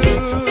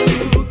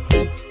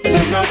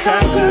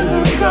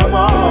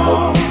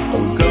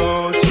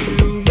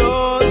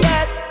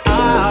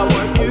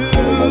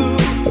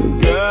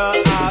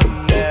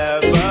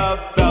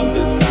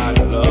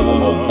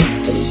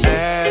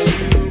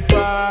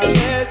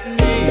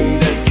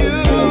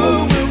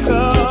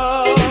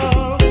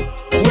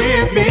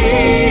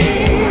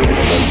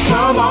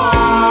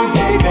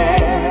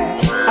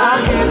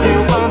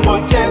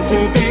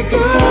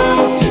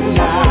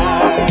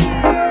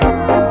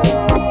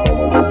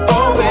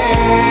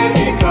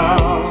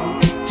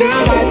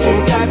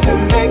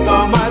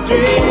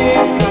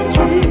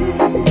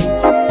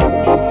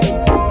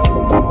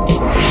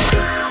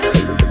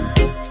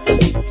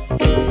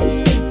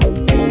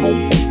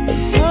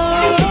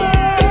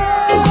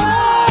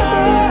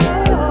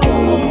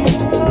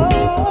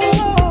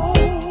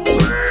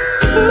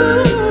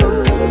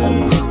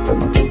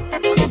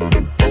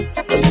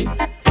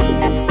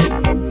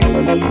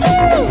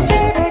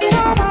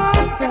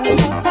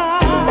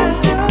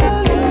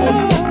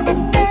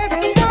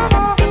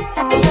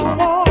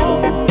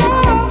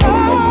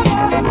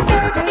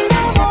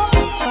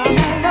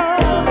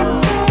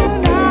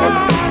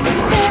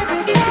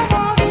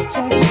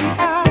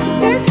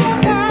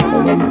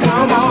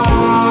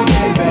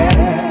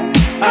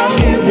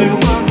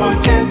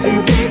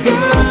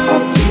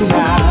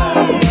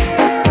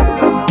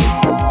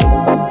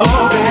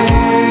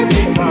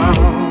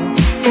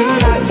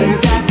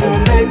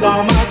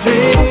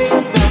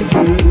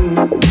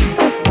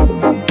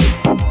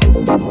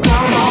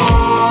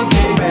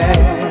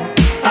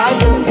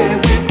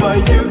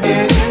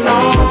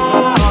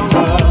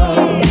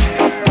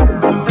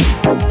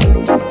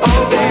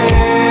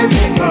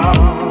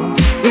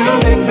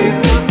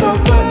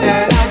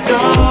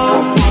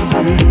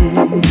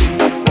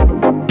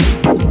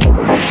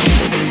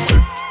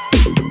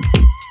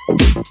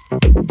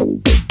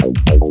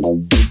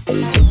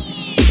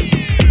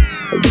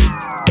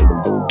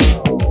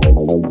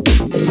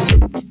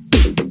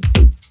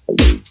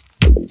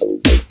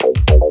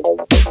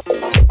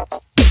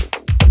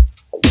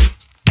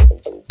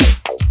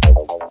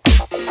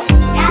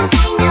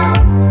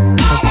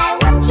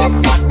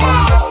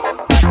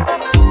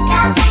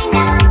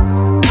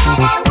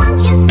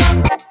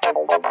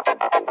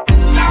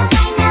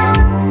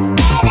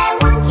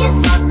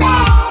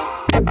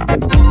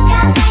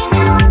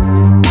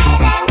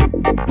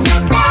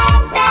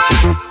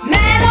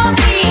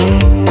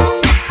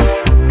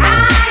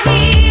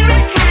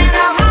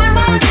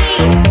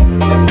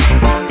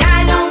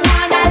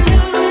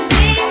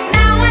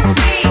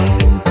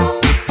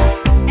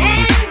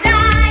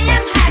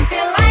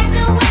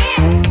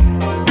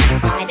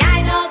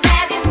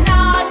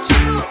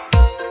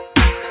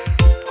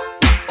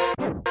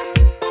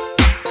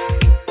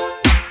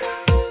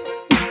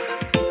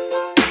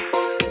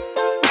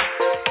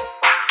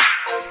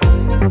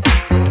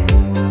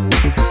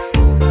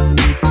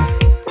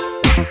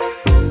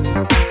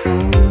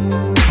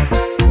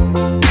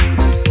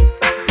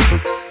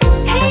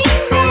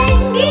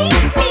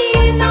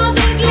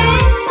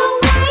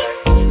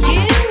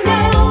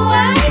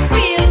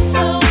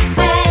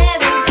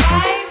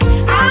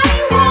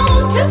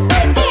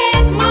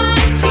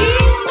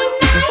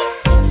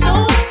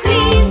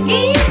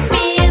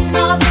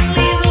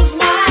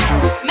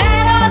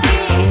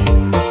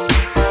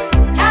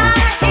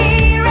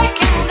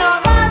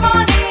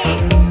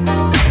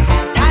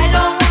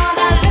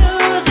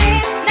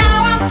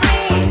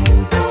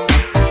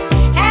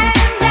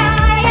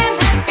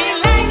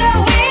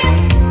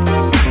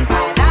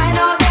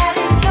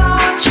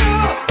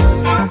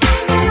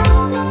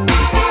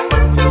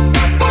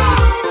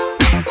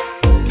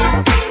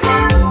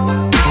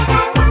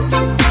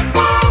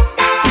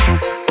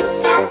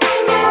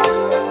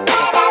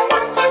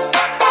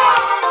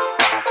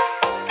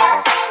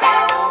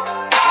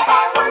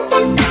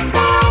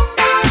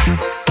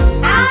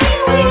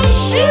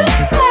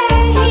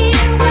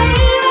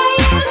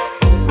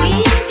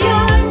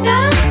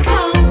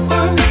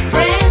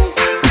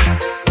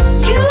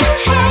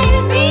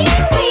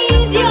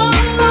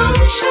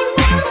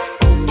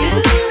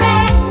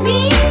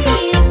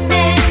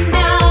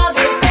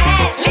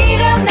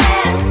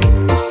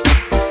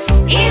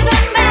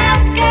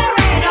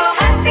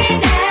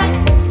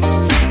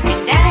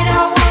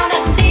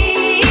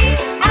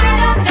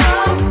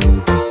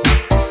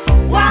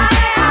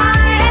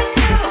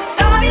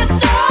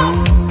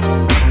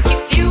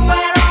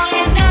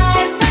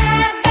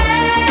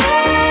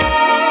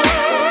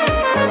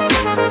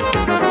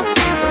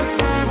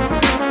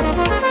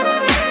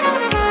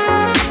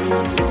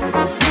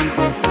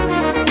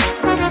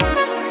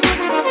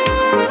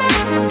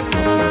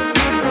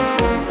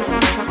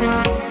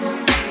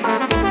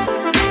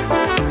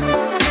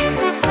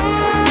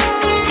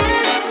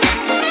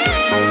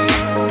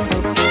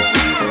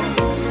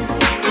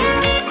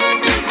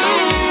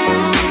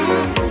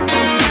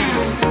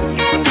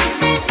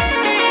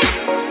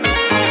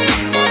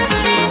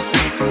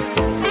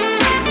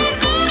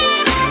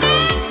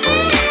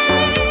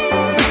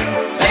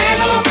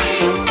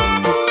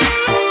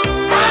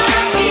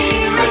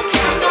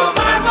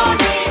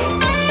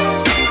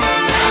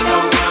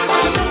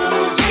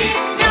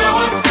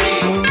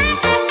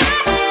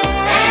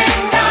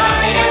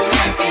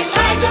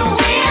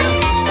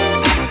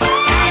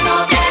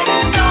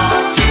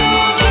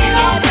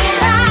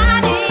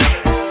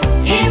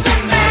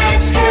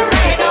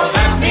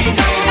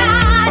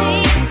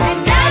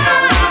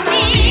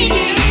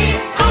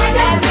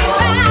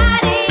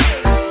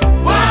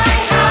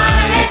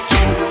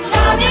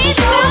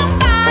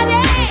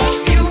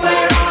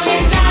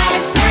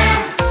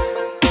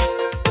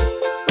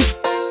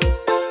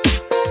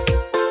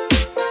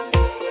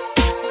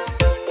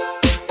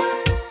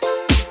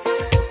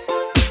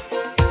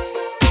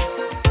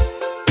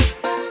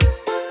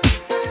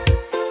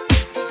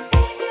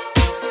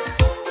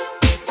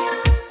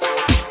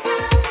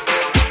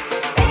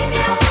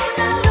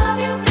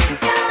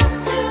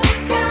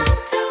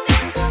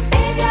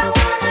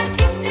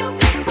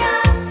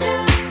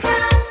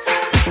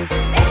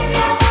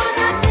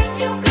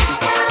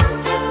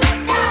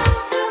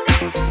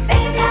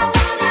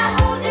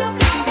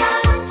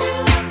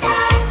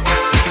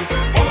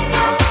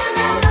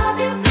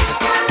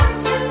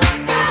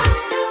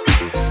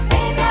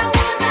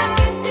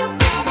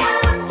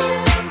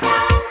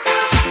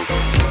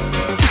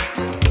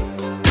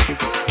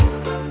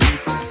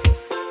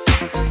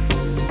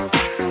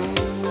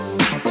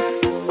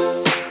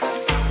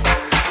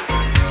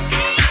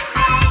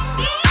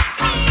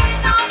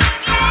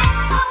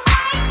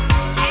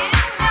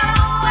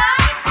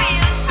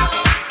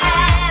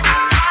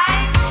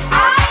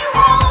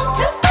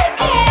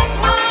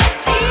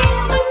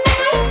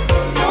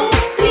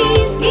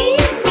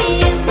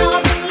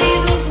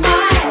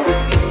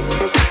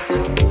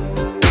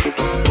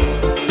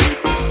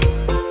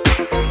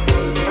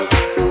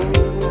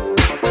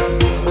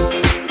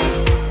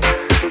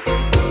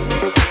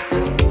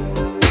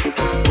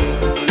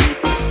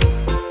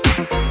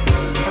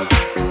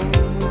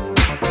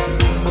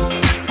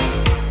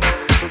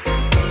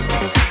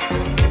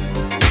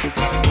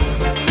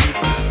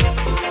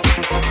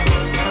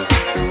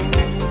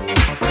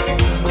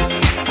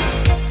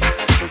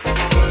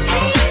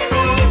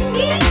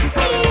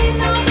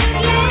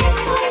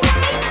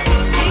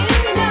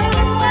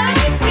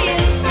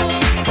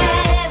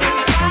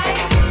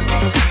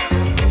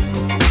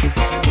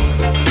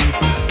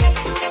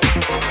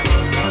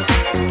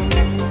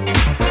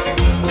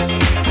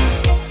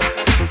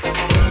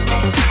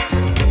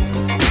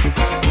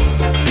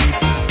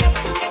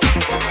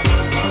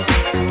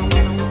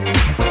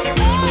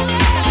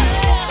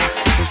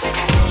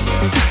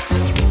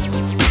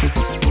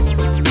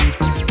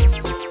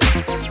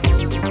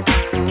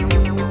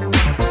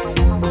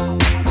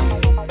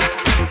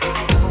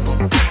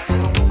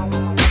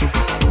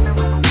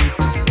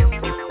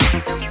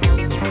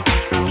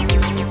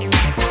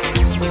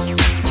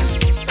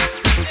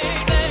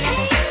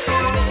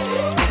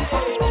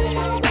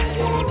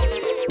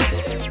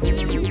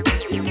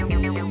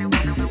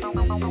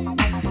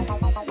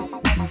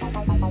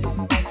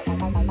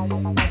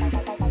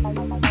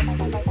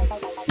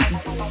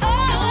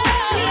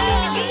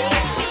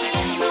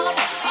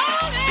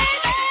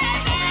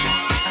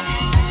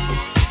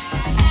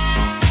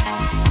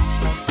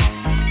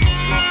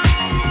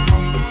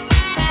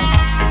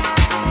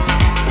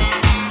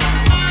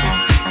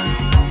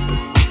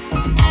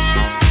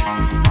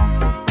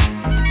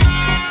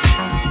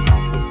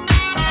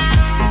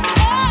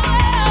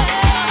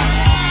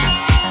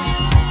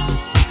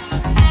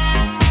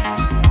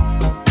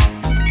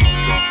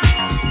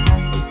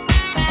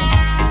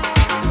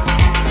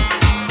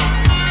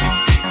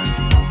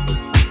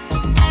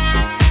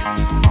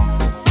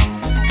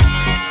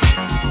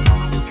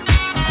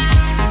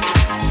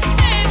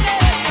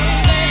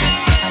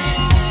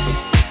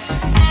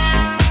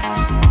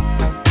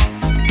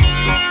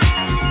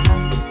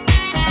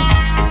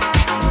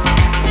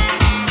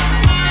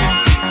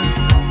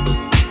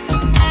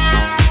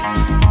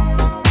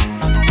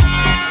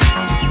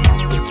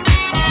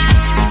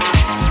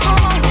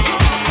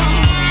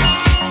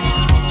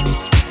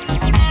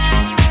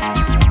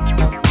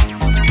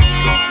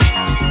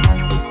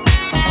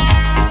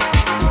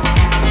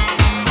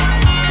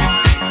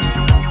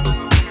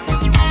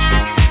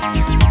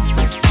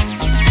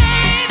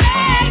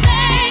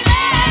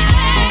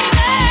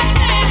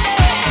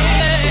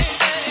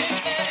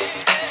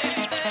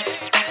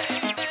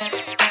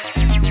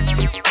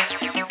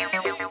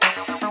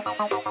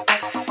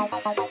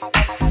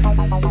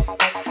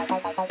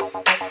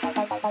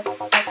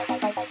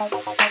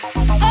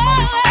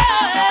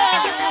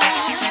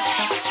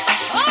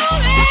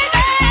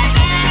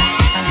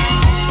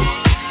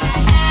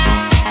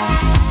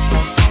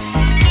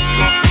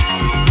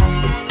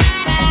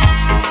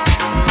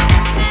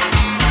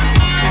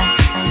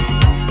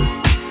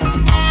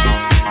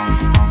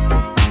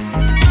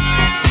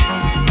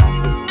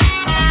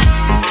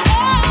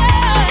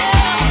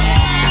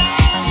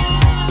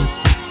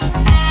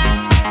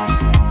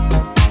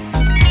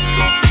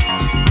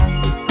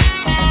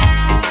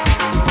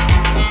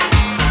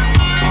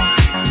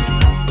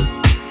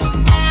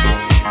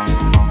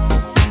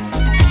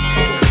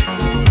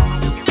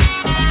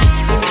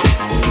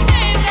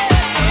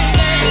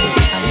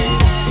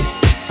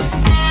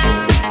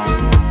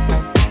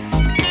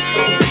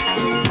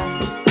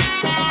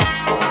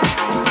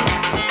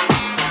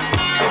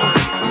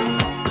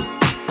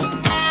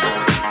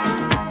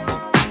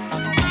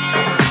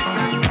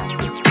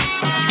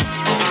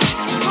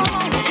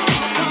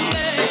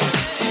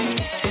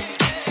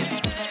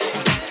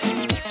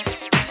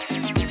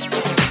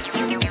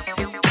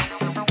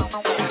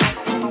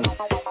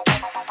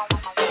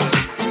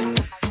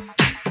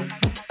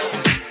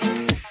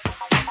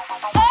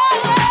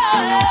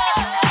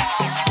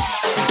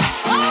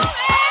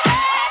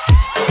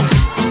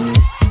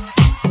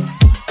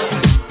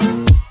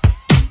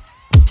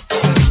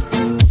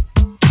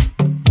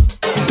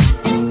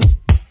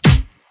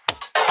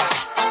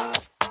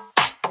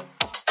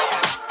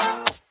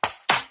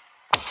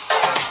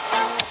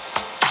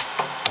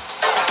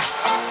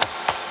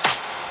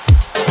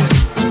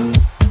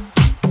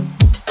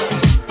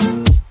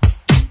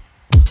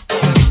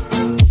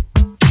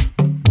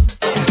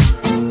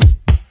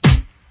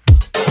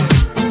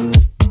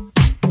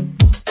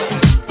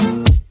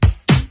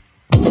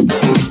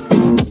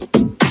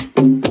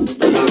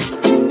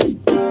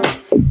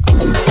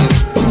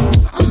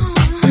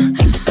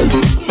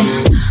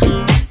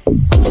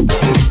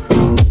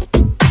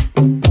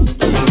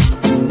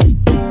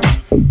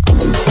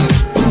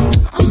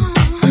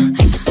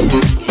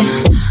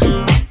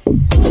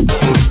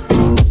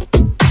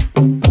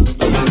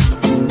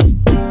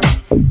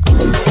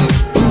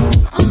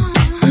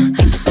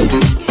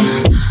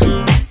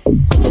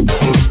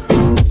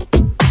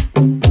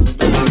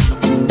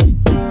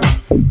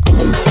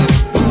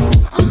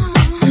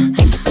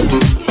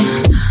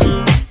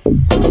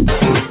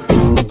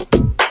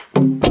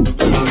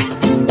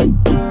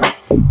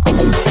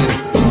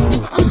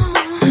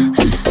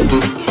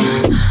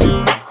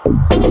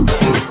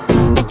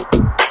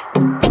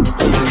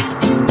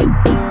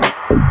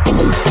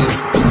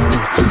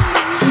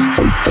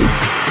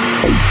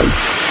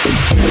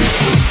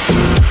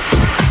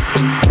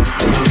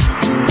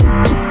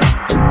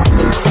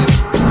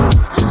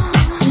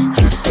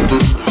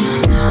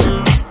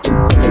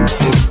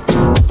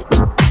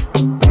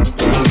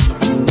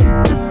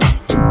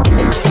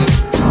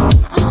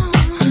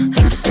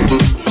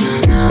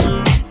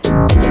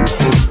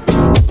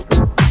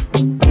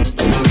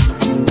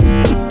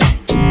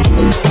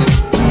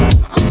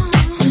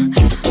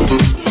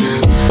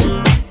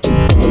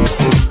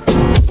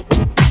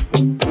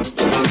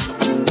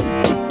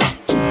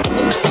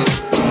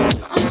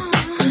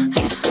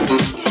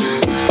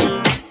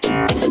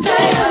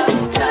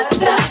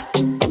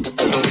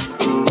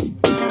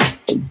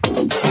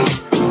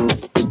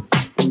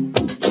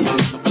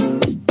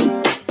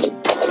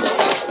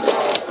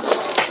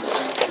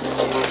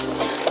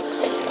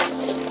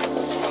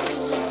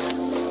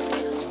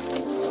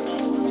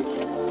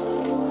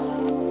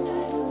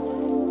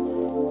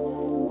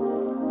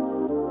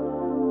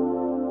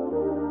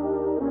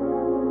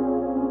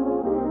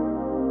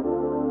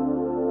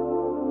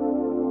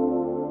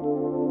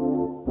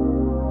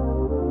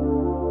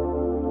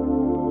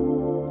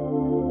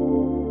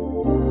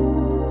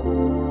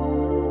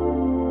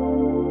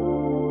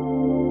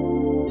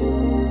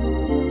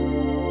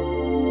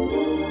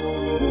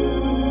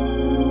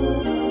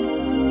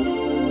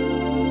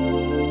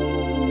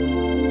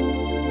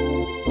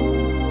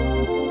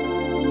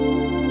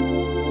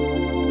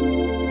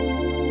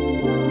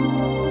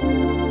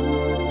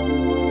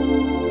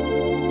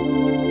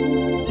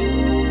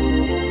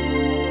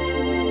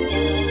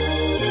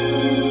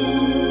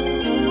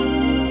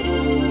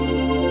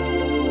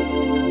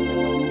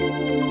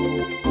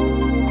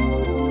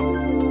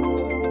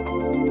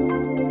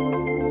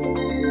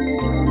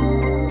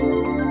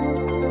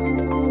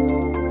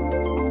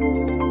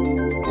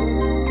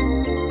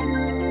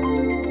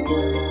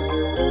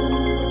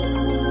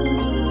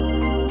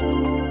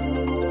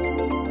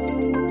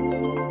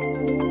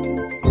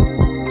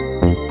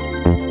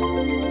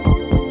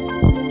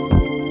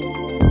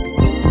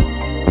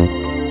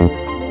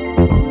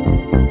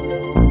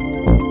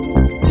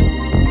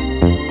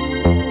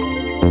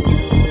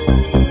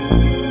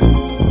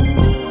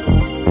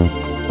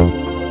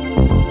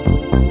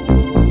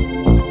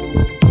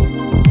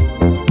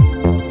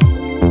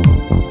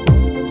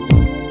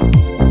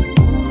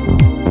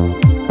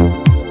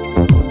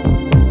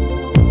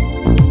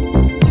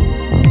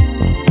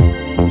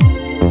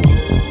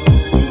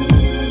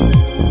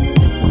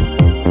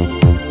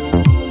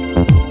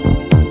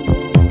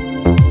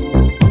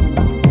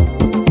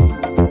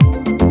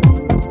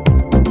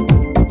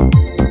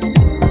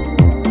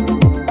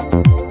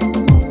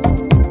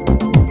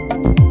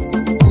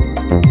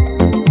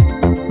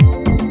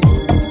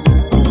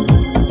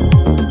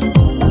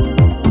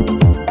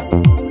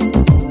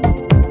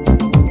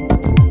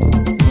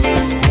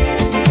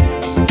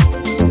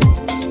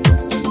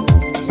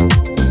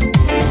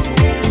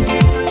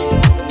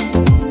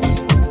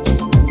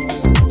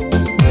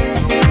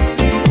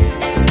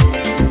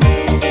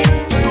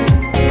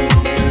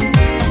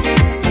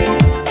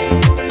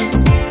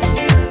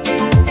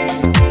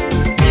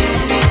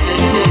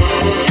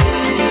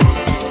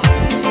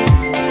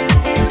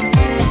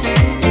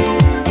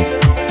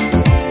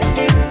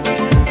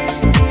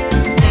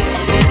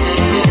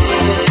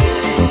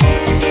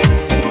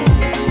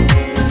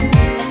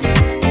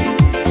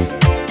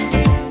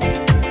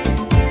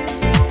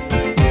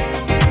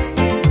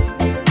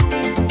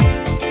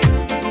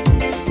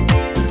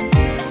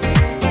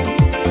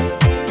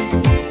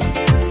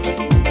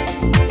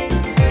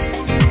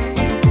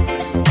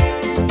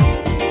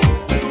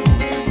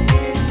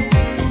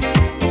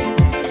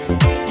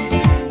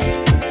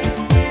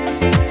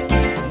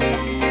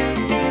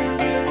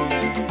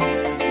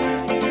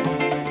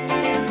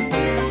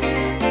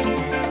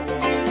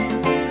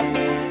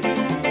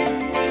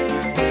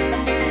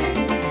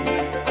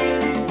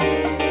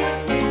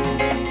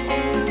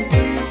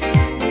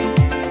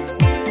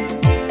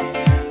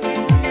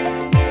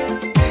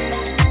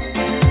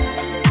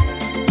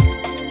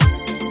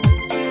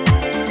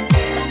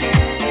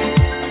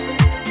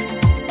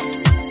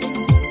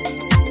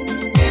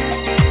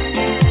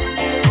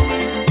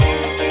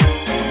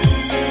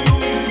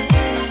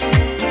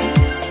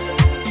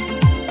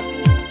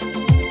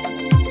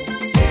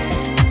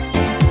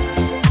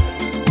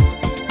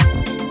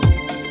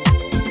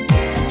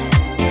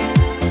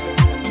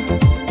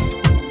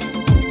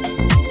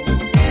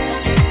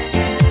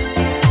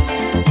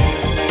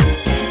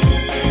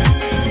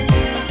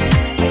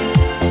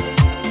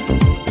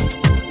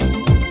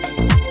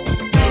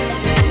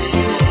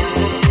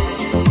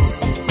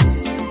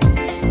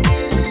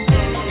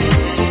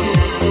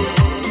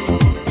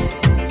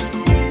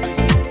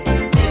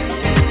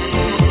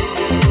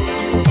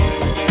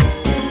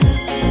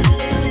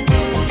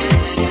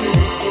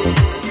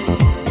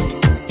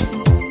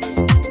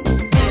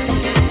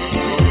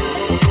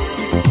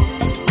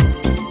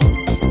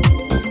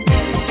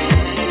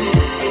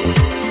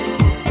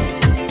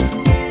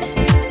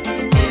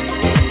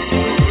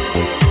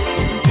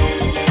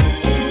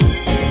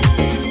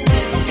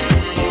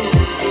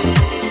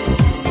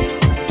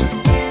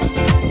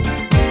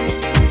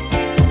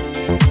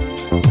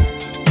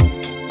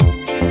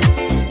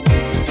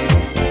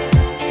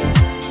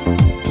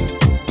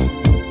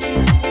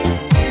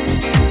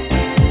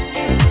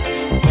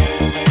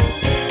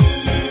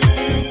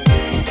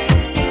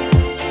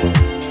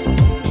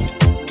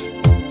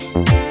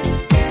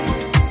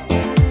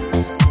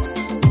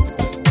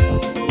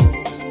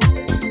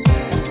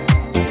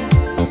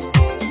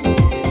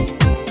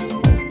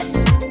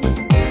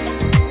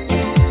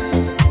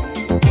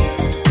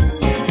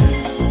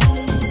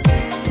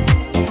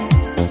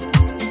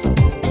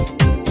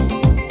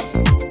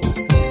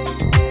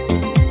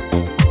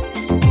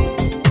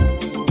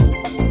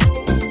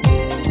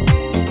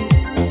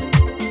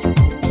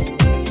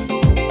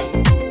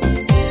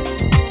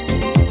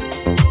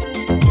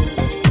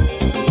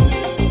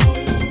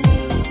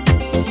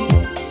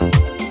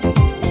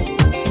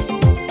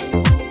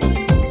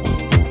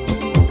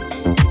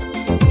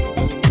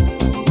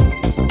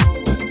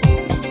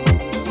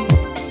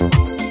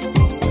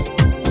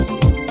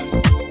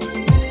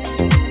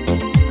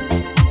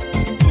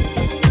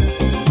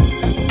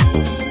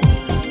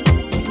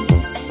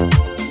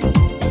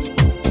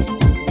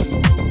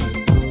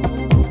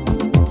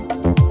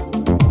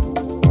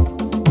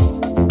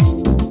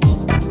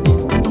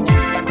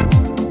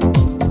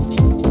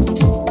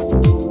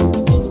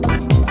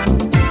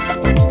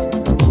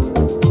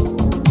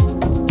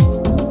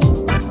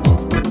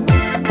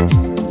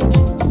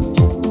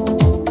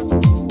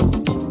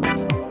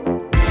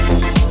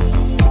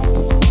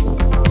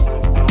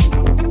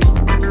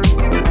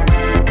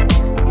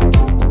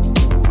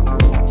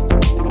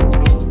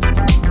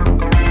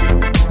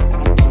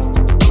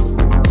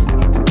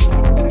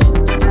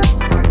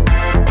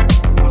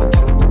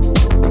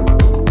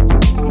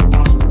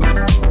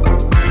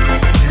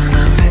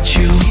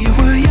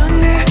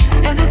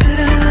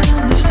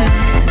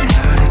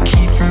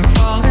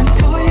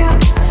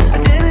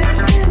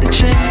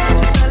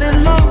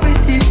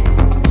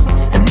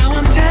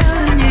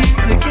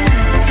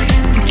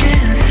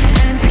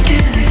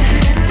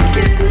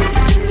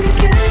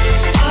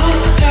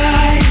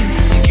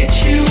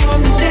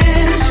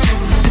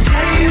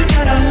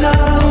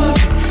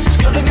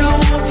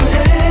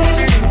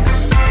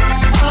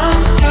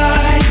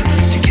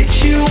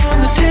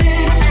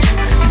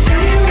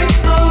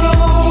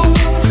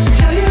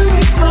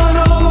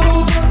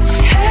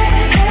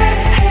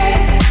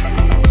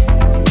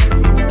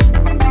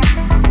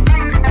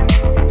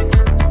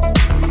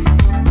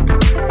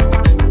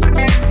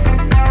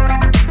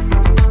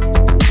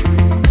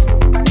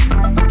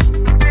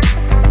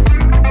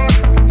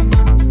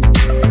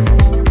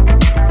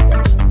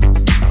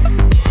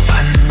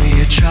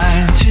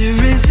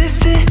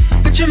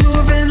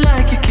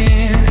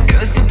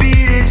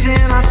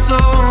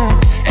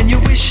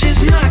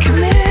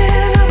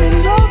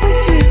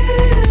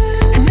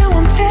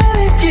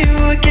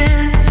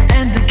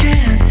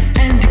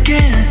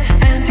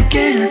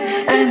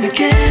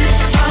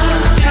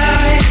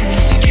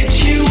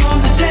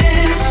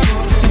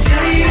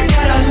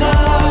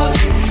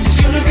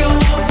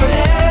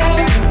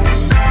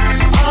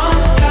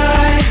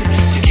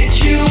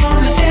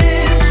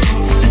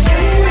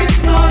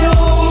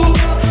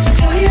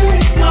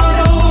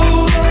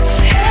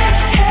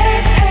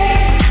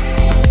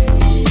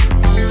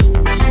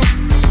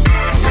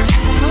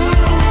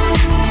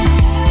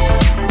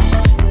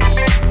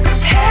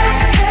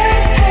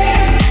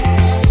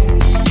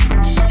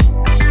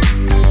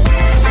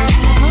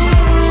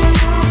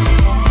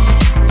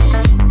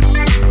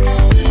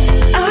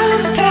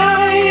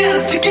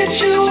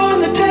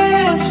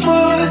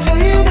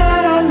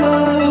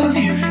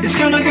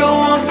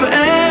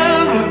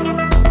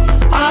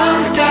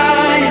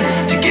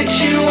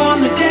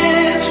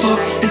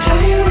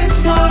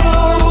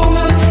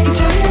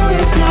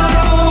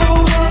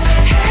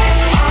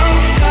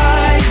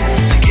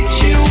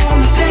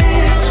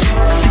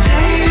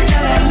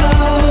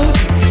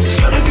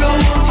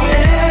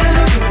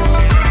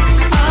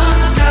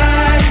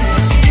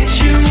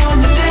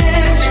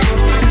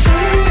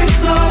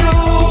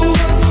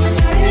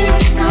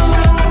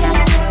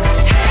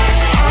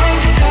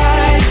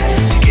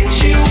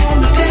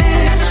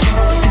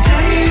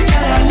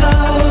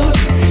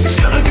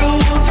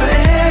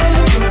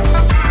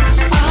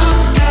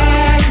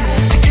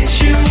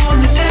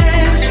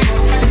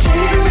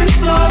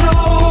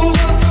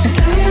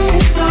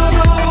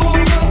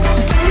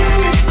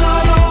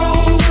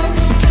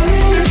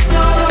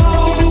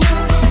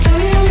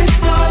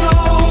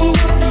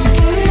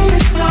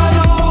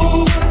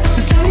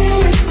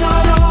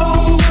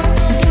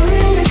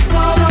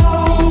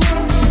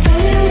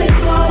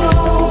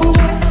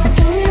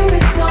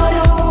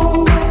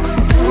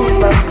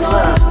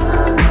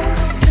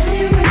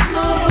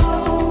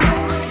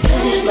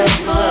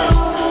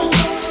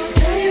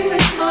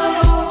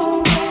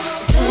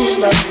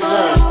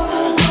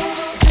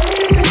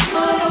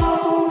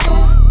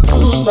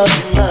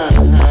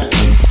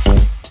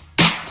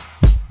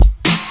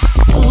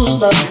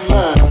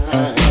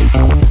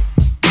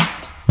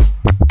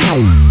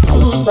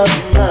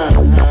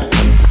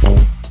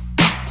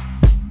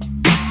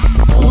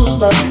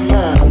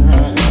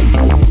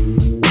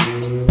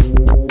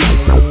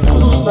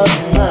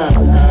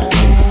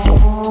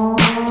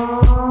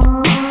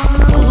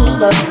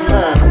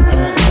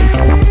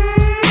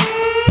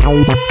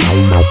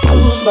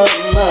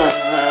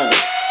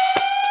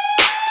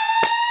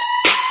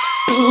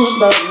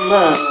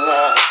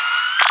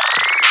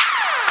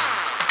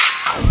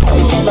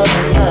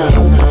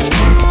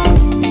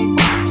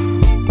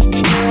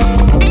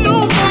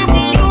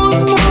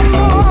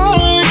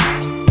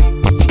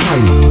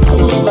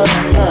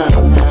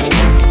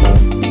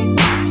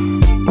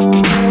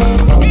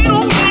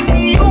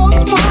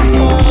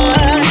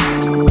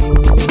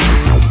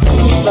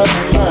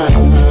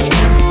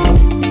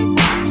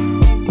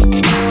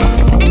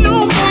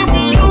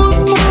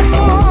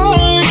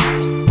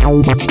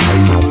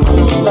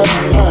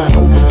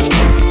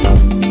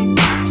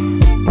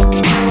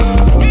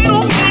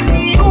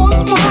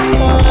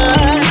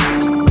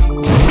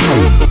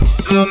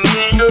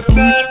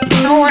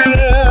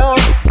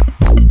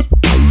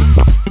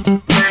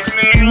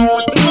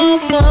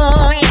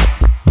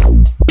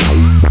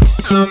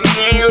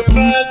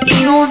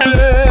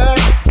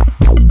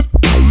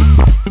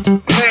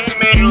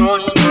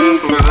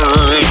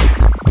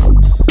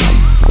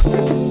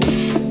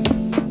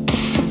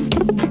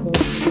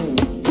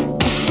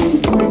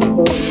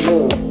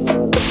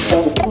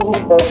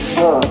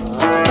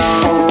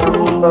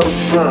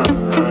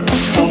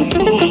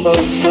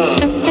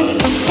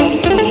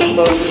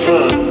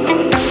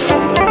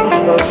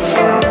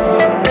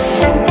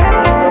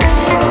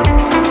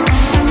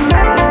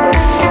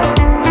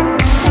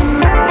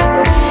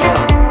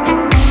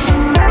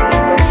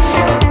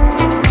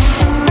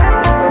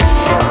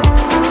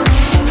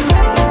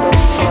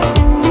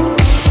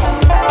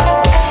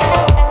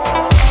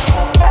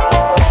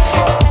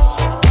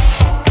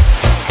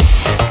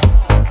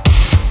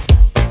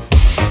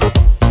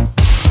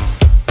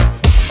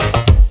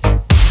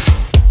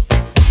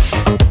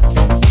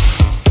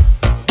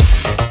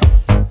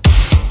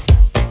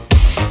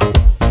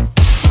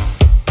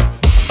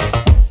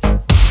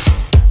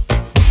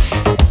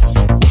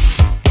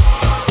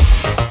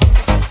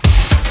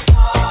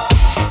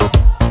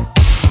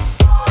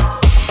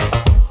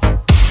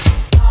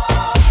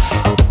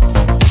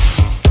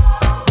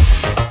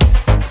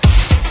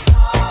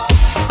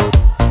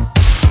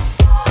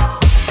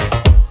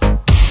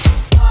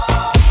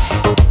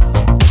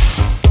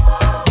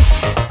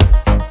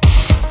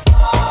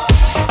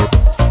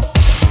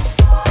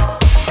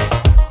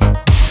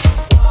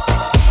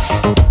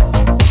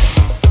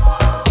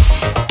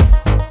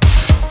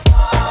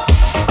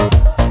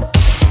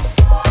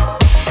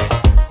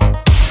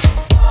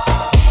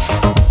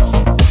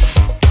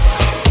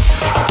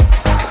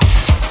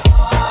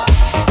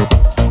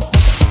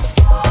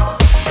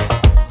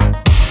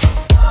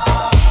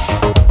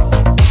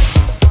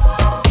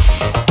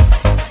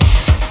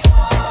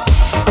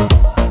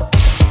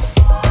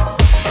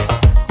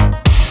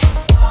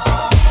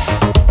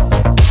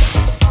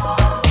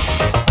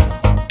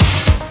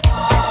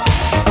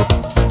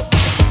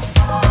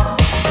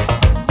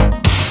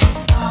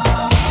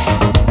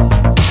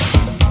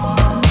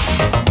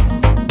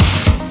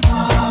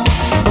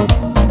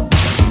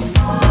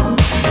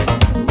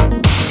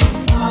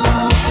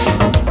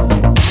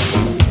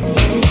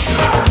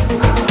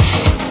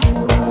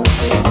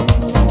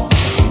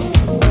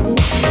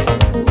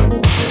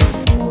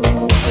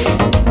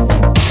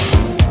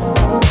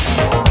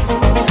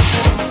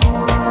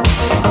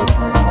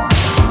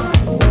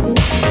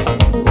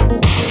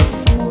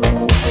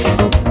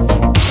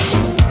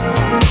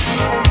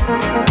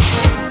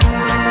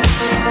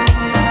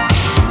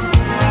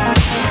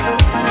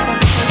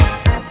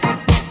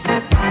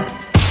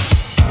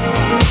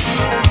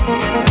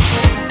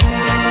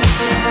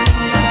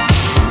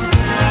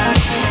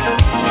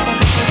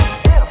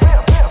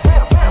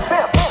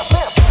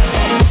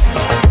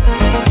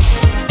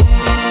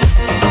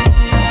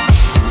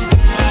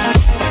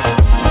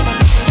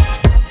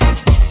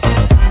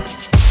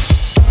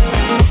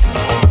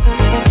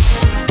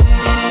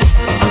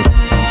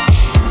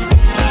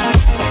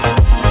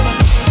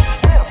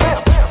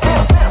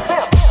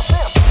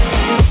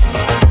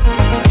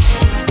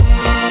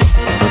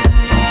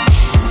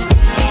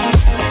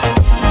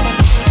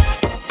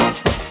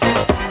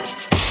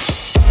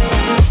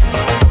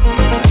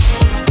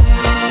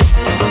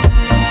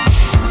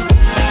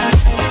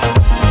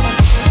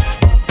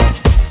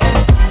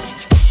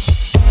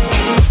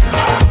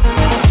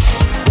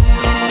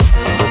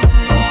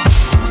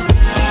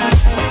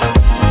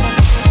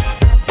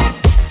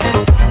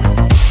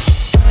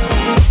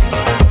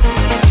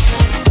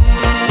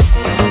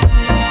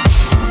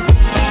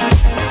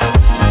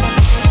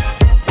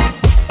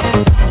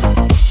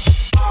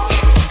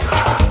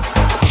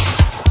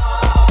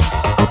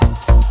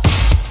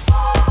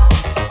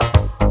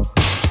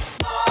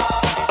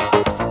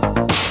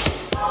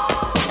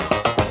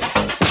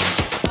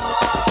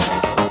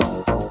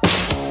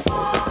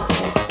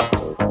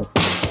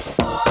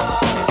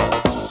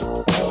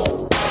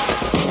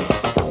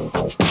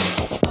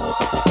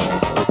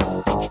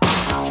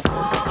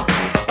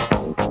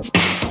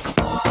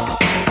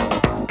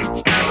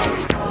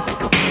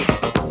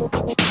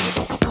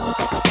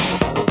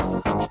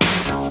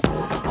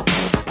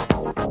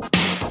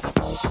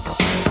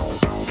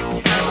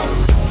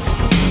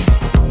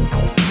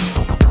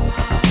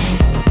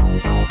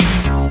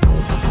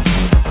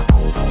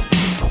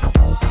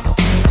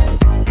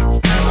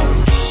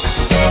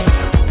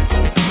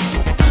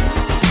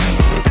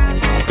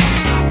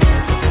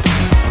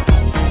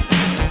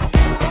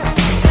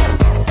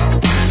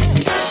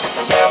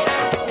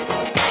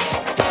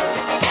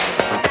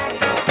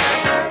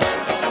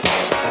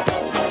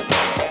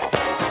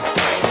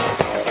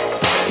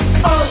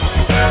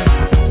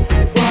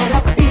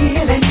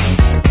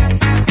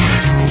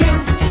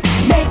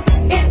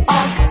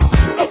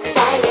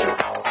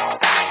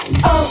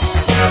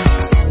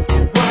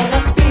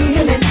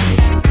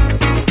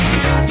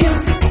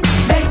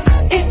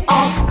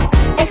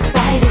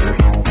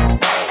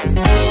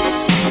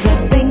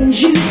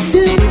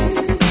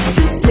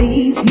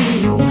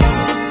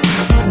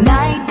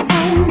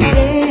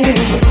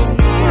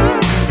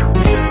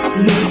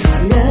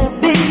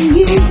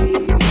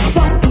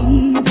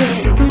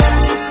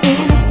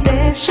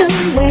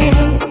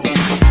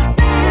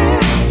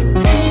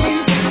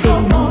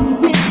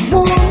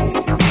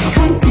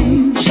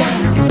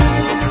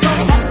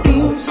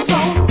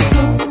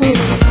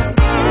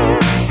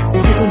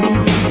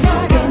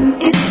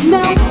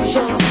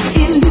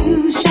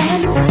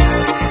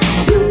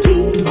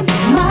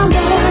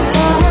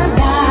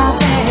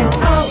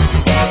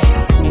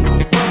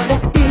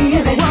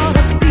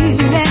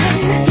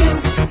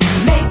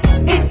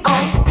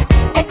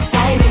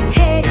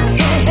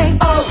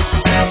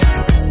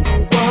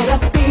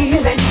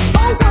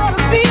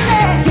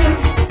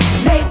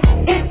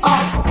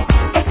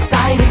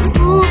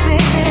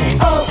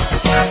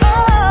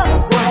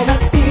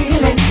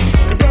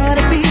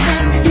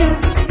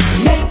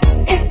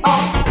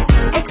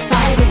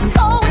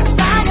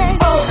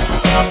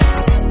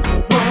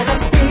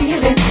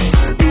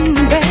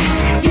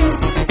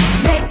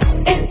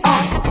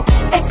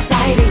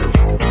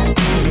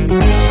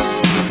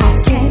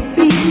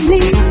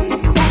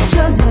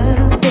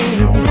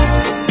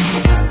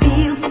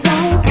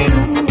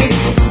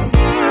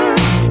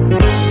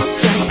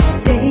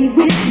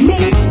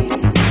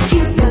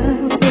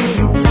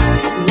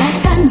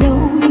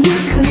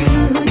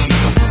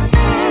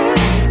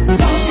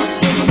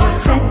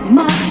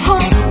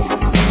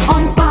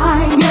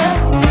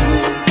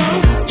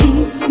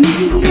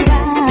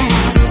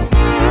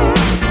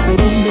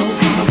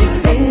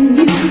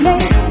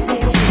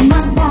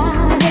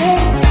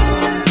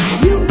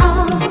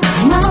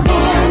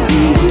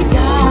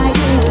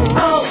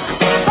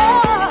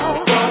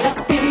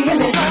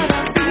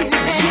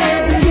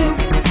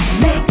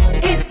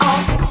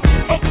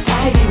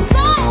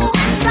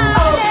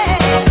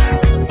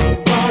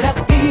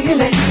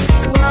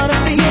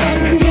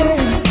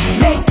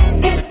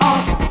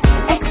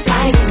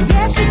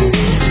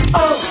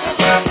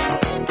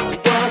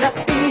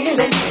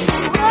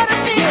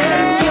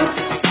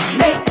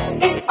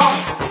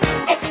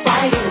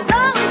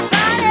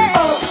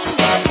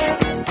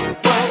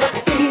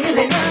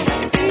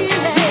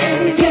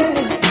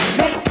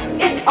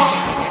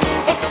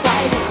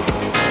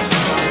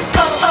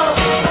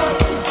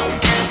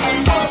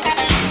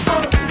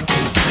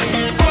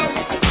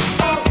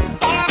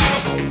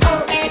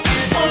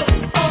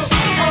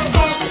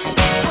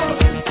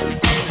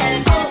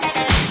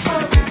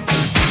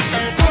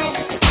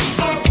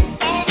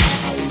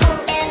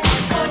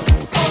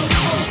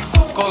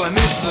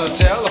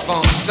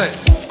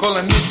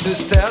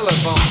Mrs.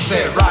 Telephone.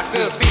 Say rock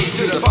this beat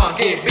to the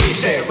funky beat.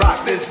 Say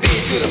rock this beat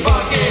to the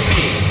funky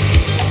beat.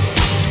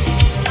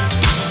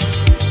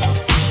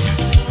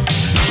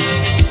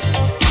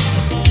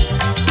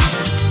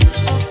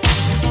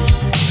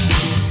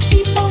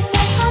 People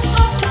say I'm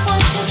hard to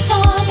find, just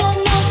call my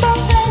number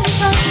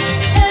anytime.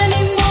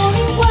 Any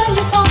morning when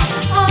you call,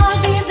 I'll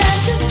be there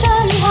to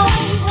tell you how.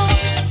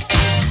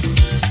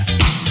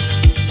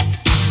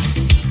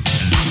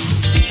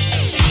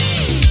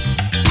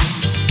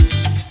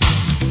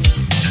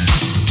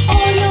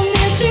 All your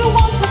needs you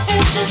want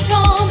fulfilled, just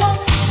come on,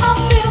 I'll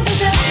feel the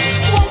best.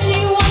 What do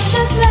you want,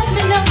 just let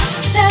me know.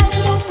 There's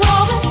no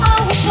problem, I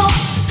will solve.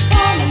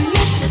 Call me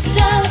Mr.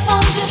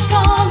 Telephone, just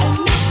call me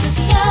Mr.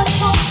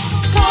 Telephone.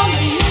 Call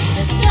me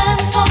Mr.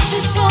 Telephone,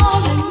 just call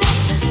me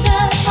Mr.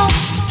 Telephone.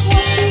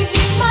 What you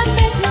hear might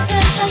make no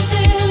sense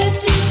until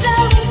it's you,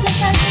 there is no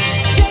sense.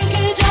 Drink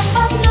it up,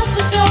 but not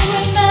too slow.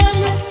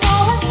 Remember, it's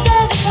all a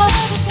steady flow.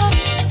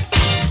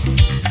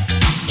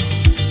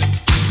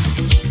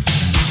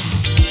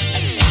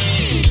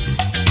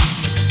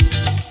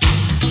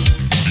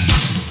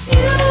 You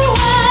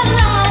were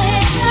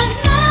lying, and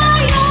now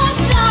you're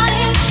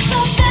trying so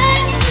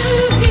bad to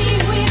be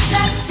with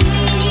that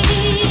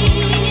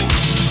sea.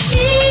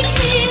 Keep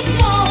it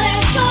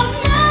going, 'cause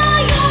now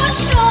you're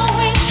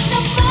showing the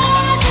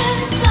burden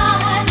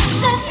side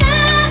that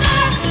never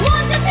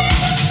wanted me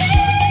to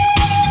see.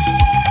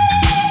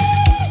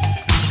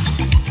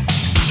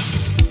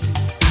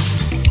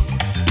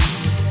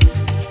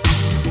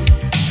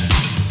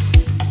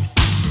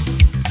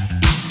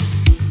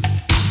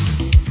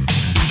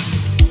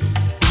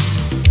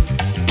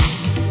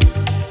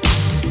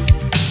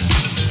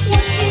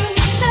 What you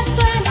need, there's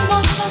plenty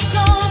more, so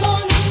come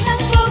on in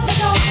and close the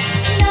door.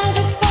 Now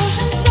the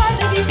potion side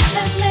of you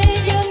has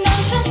made your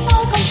notions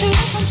all come true.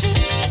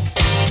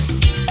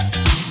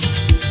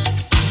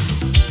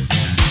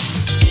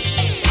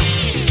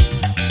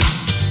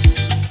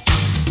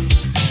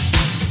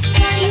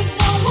 Now you've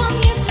got one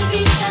needs to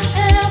be, and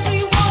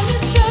everyone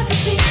is sure to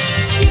see.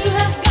 You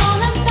have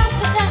gone and passed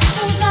the test,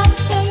 'cause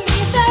after me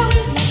there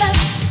is no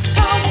best.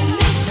 Call me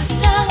Mr.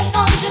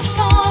 Telephone, just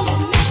call me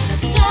Mr.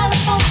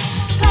 Telephone.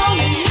 Call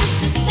me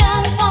Mr.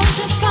 Telephone,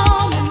 just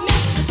call me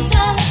Mr.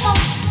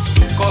 Telephone.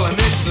 Calling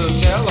Mr.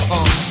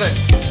 Telephone. Say,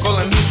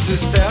 calling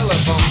Mrs.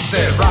 Telephone.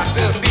 Say rock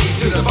this beat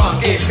to the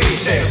funky beat.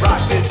 Say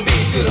rock this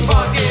beat to the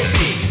funky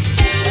beat.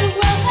 It's the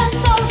world and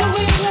so do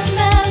we.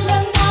 Remember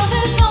now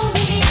there's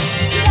only me.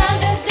 Got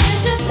the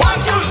digits 1,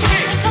 2,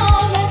 3.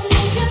 call it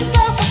Lincoln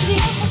perfectly.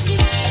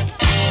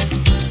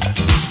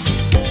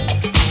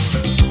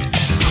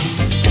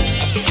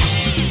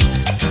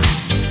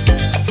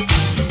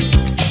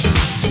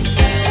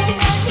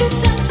 You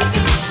tend to be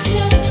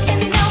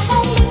looking out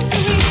for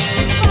mystery.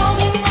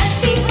 Crawling lies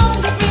beyond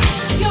the breeze.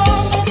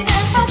 You're with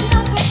them but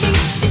not with me.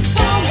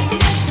 Call me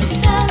Mr.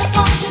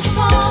 Telephone, just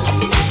call me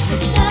Mr.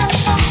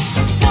 Telephone.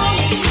 Call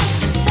me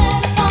Mr.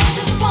 Telephone,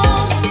 just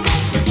call me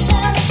Mr.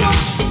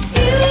 Telephone.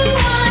 You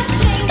are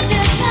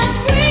changing and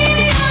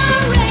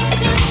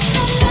rearranging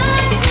the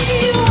life we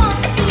want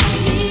to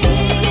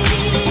live.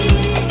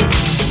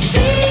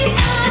 Be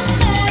much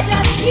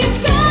better, you've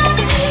got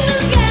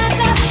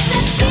together. The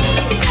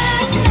things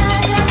that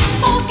matter.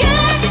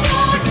 Forget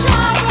your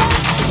troubles,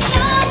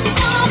 just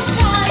stop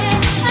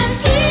trying and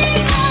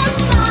keep on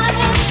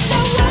smiling. The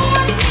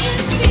world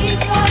needs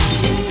people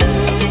too,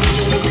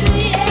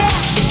 yeah.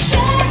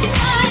 Just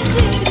like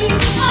you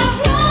are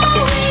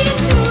growing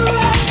to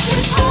rush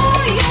with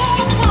all your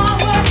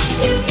power.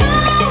 You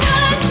know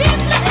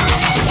achieve the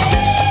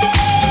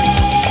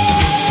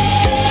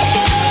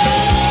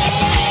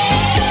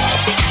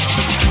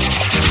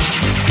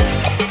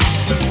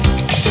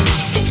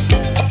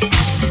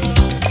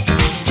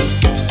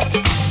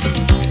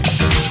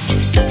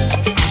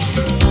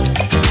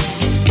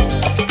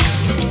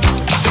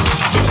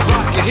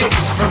Rock your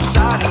hips from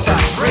side to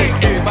side. Break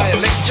everybody,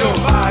 let your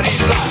body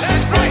fly.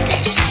 Let's break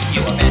it. See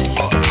you a man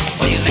for.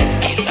 When you let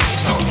me like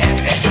so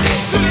happy.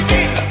 To the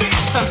beat.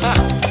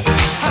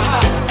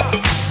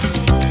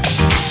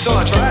 So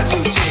I tried to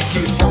take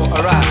you for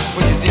a ride,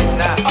 but you did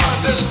not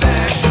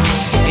understand.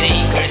 It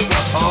ain't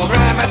Christmas or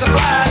rhyme as a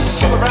flash.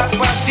 Super rap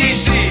by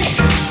TC.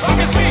 Rock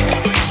and sweet.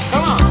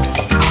 Come on.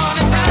 On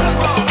the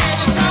telephone. On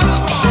the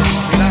telephone.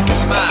 Relax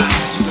your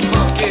mind to the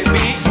funky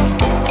beat.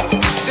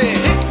 Say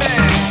hit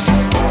man.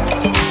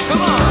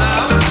 Come on now.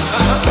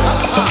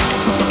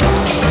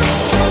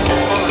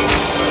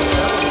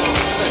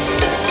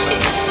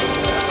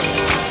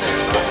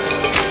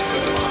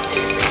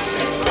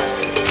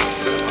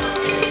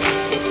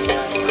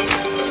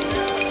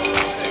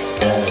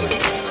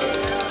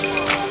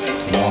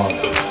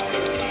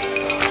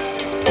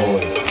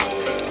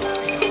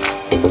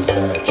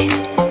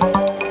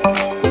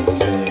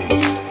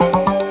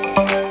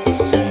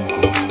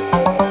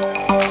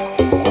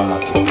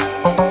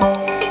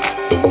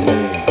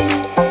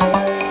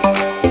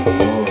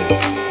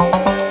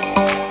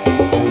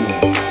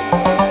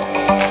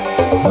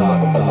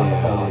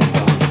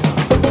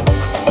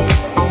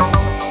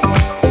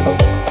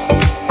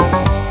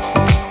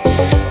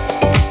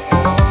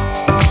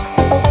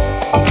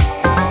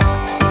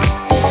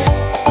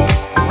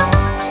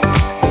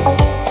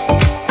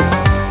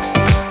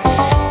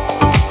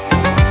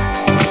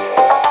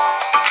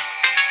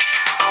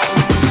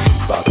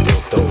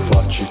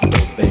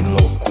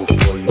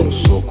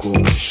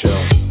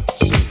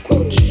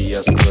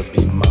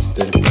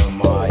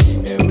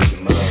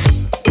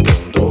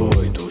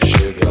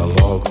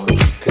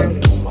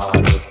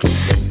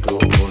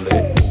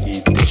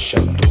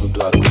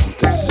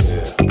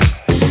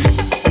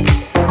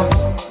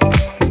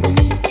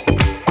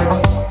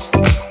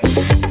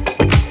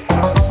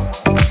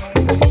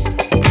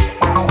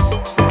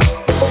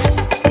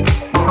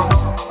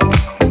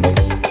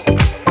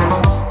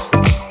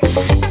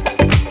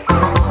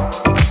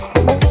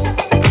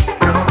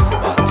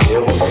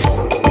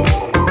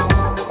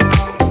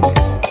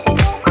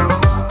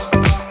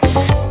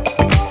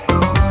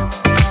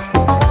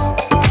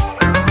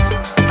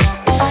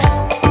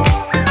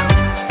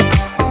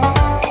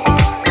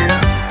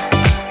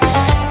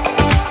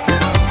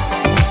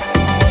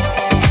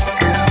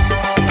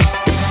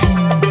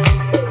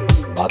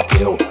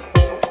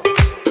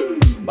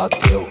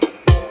 Bateu,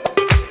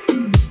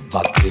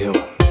 bateu,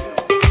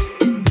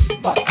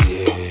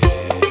 bateu.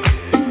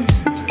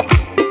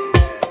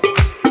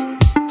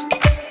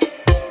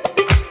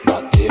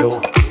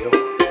 Bateu,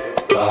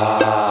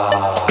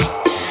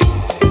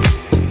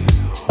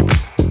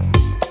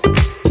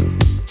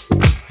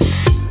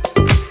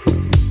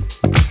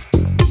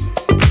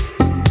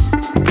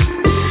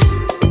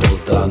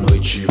 toda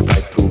noite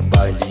vai pro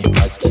baile,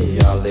 mas que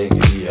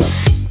alegria.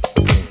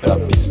 Vem pra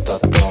pista,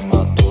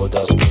 toma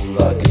todas,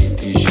 pula,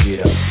 grita e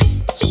gira.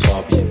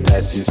 Sobe,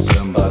 desce,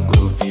 samba,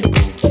 groove,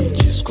 boogie,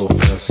 disco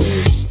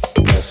francês.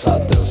 Nessa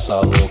dança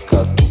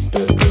louca tu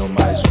perdeu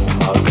mais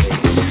uma vez.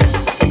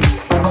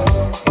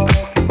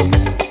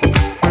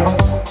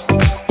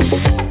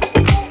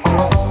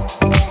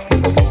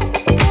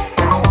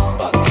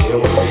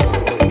 Bateu,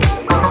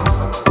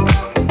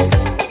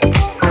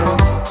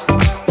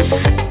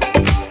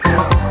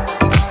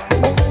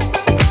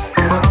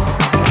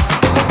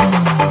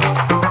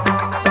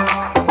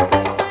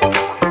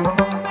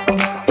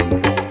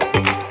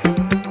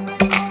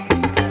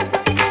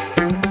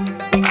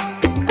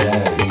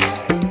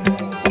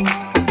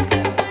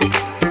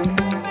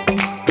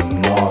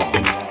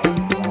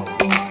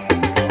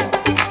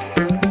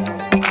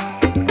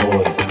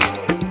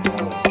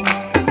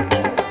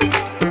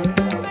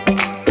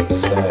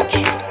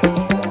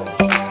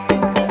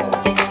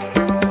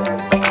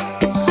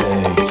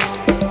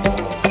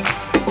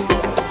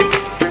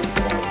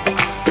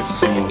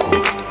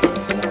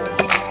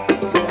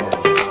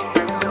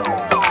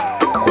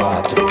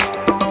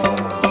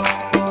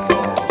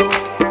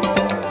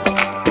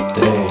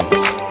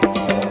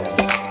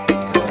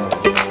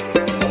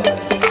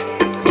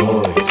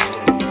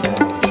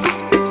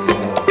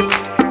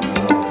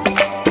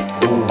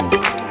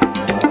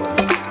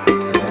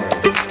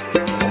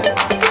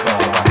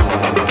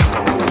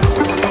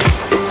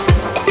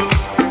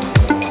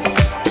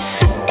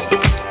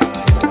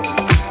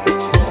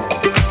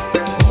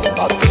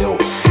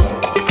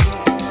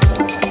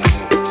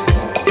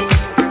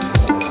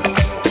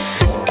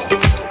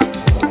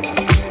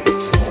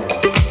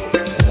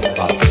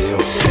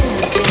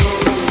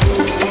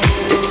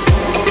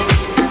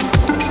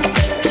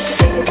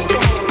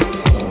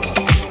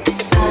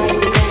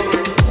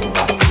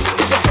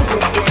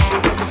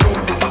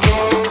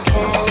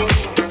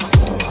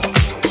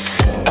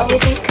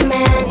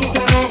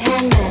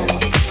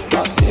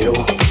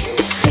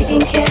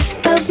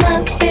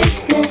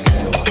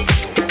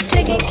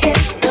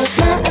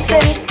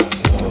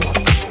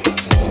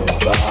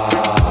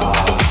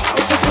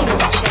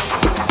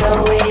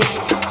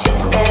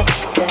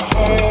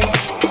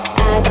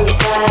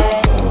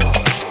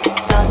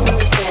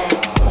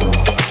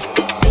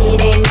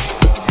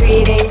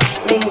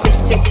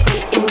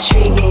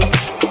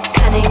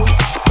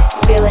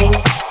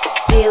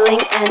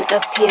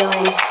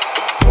 appealing.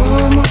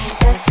 Uomo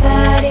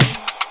d'affari,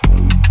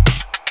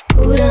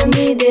 curando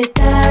i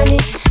dettagli,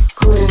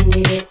 curando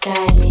i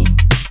dettagli.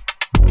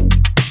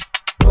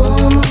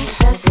 Uomo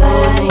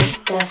d'affari,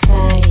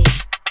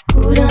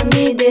 curando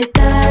i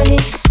dettagli,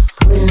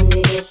 curando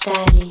i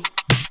dettagli.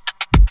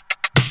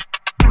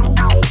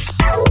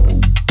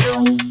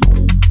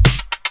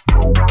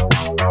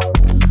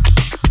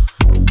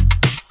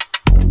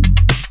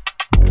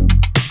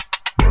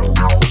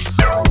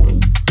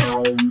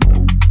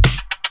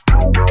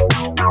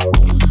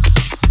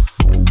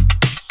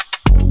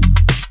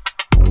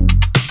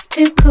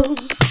 Too cool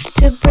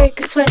to break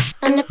a sweat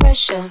under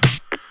pressure.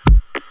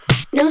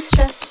 No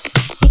stress,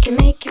 he can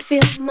make you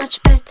feel much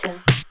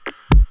better.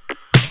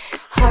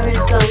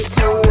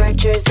 Horizontal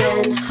mergers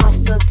and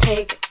hostile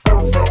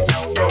takeovers.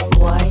 Se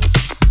vuoi,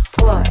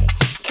 puoi,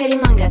 che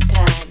rimanga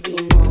tra di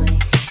noi.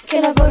 Che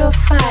lavoro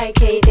fai,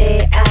 che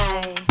idee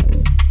hai?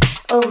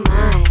 Oh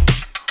my,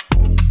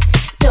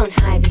 don't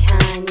hide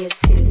behind your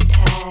suit and tie.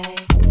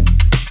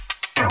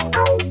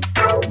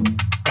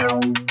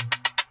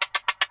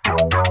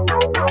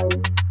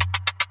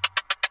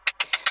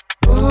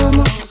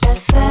 Uomo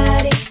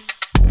d'affari,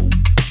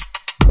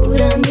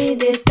 curando i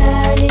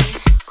dettagli,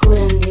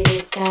 curando i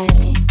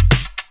dettagli.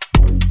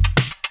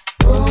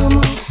 Uomo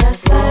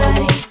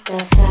d'affari,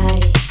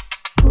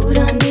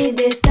 curando i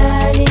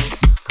dettagli,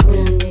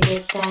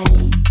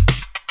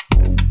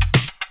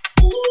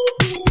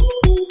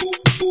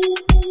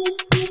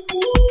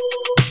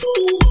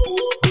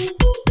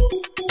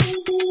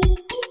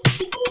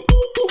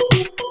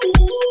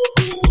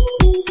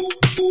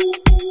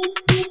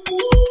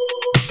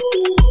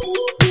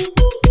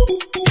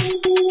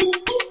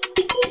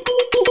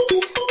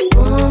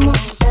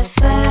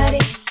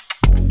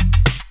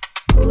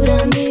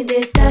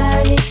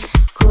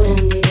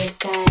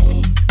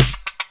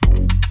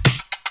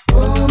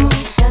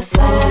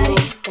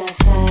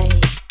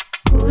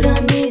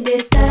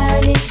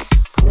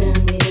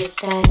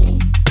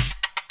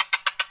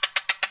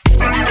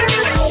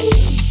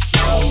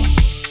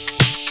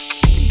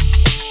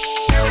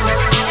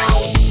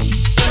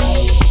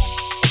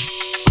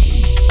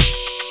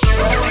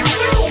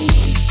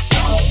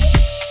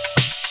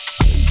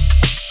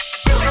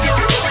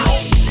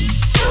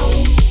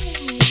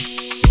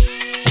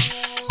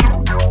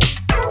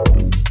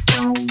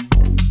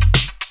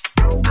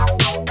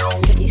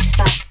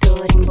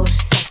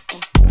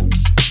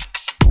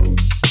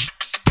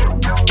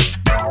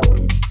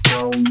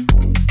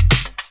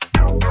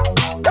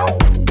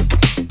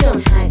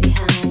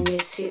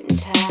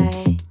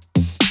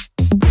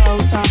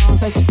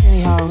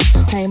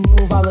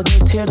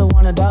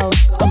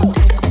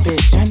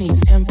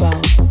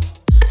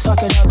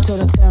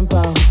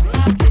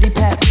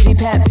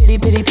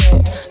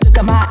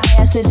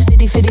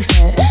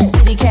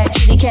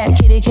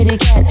 kitty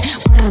cat.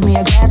 Pour me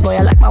a glass, boy,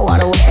 I like my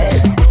water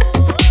wet.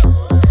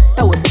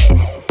 Throw it back.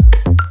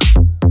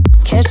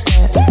 Catch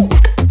that.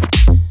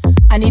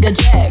 I need a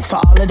jack for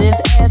all of this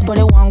ass, but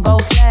it won't go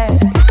flat.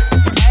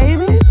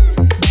 Baby,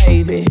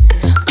 baby,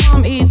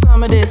 come eat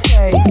some of this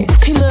cake.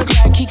 He look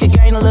like he could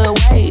gain a little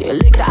weight.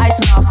 Lick the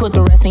icing off, put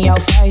the rest in your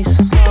face.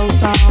 Slow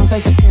songs,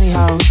 like for skinny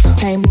hoes.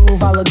 Can't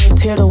move all of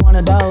this, here to one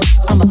of those.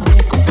 I'm a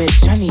big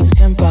bitch, I need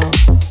tempo.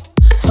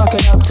 Fuck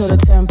it up to the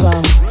tempo.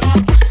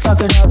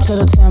 Fuck it up to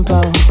the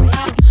tempo.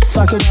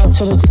 Fuck it up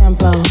to the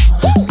tempo.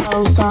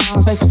 Slow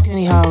songs, like for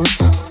skinny hoes.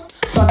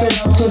 Fuck it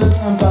up to the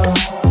tempo.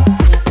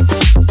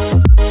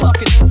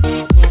 Fuck it up.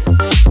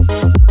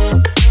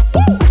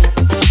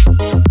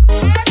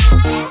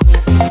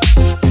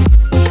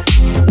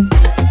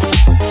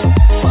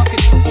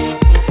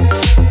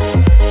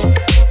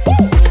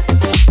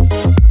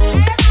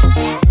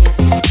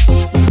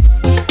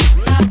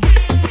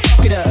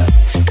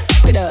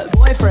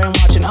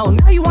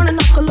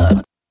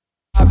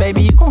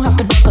 Baby, you gon' have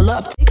to buckle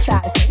up. Thick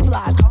thighs, safe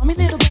lies. Call me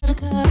little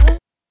buttercup.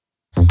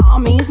 All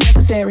means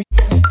necessary.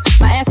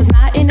 My ass is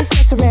not an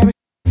accessory.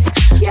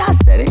 Yeah, I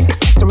said it,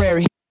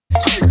 accessory.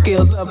 Twerk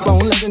skills up on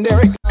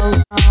legendary. Slow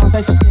songs,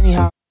 like for skinny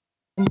hoes.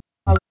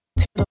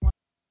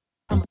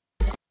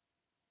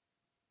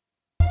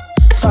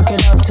 Fuck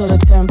it up to the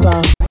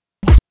tempo.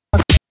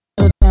 Fuck it up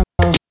to the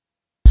tempo.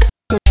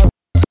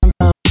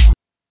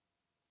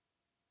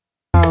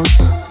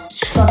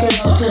 Fuck it up to the tempo. Fuck it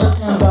up to the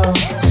tempo.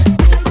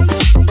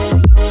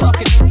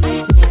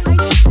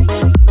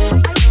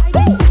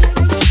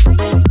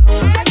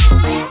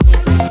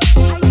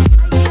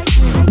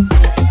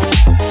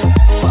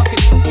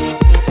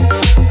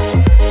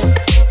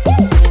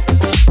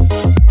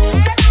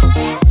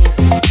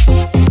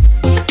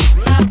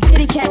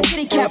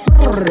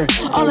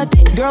 All the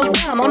thick girls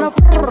down on a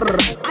brrr.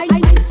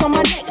 Ice on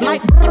my neck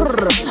like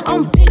brrr.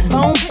 I'm big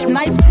bone, big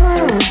nice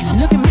brrr.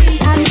 Look at me,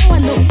 I know I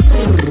look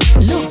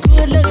brrr. Look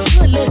good, look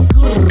good, look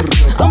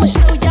good. I'ma show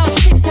y'all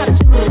chicks how to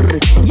brrr.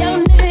 Yo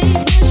nigga, he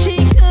good, she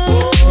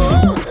good.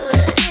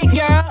 Big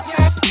girl,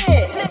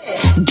 spit.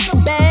 Get a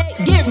bag,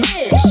 get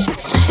rich.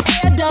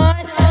 Hair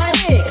done,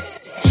 fix.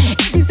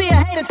 If you see a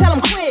hater, tell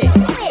him quit.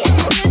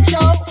 Get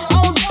your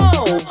own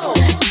dough.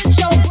 Get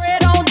your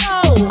bread on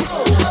dough.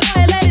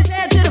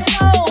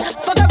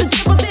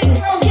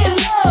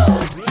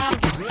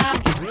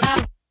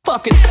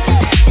 Fuck it.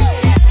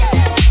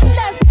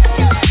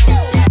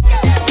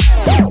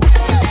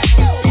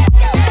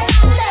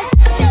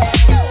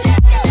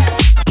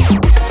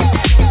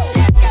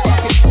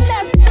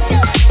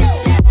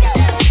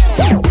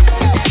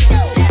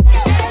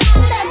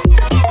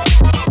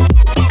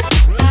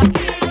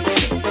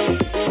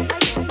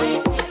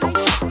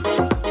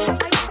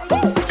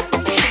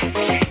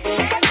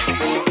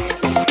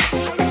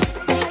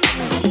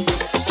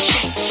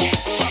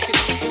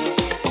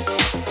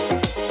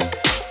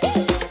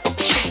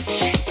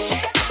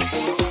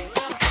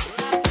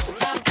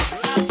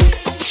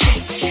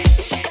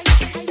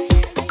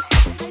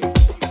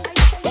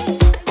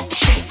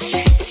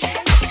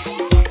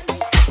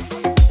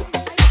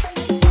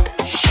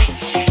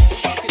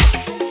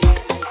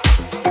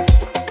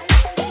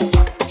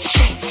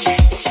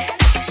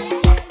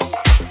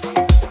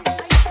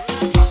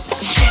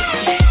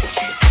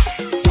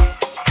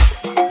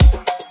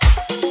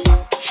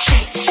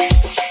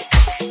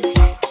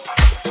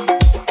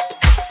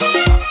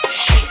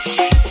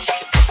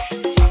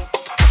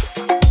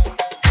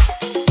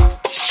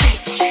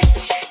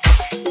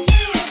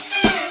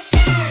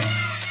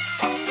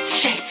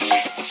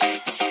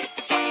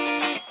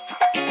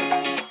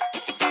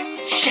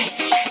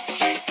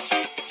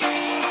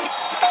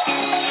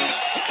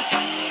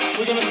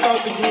 We're gonna start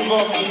the groove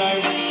off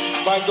tonight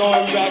by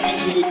going back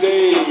into the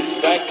days,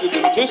 back to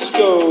the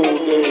disco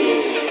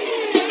days.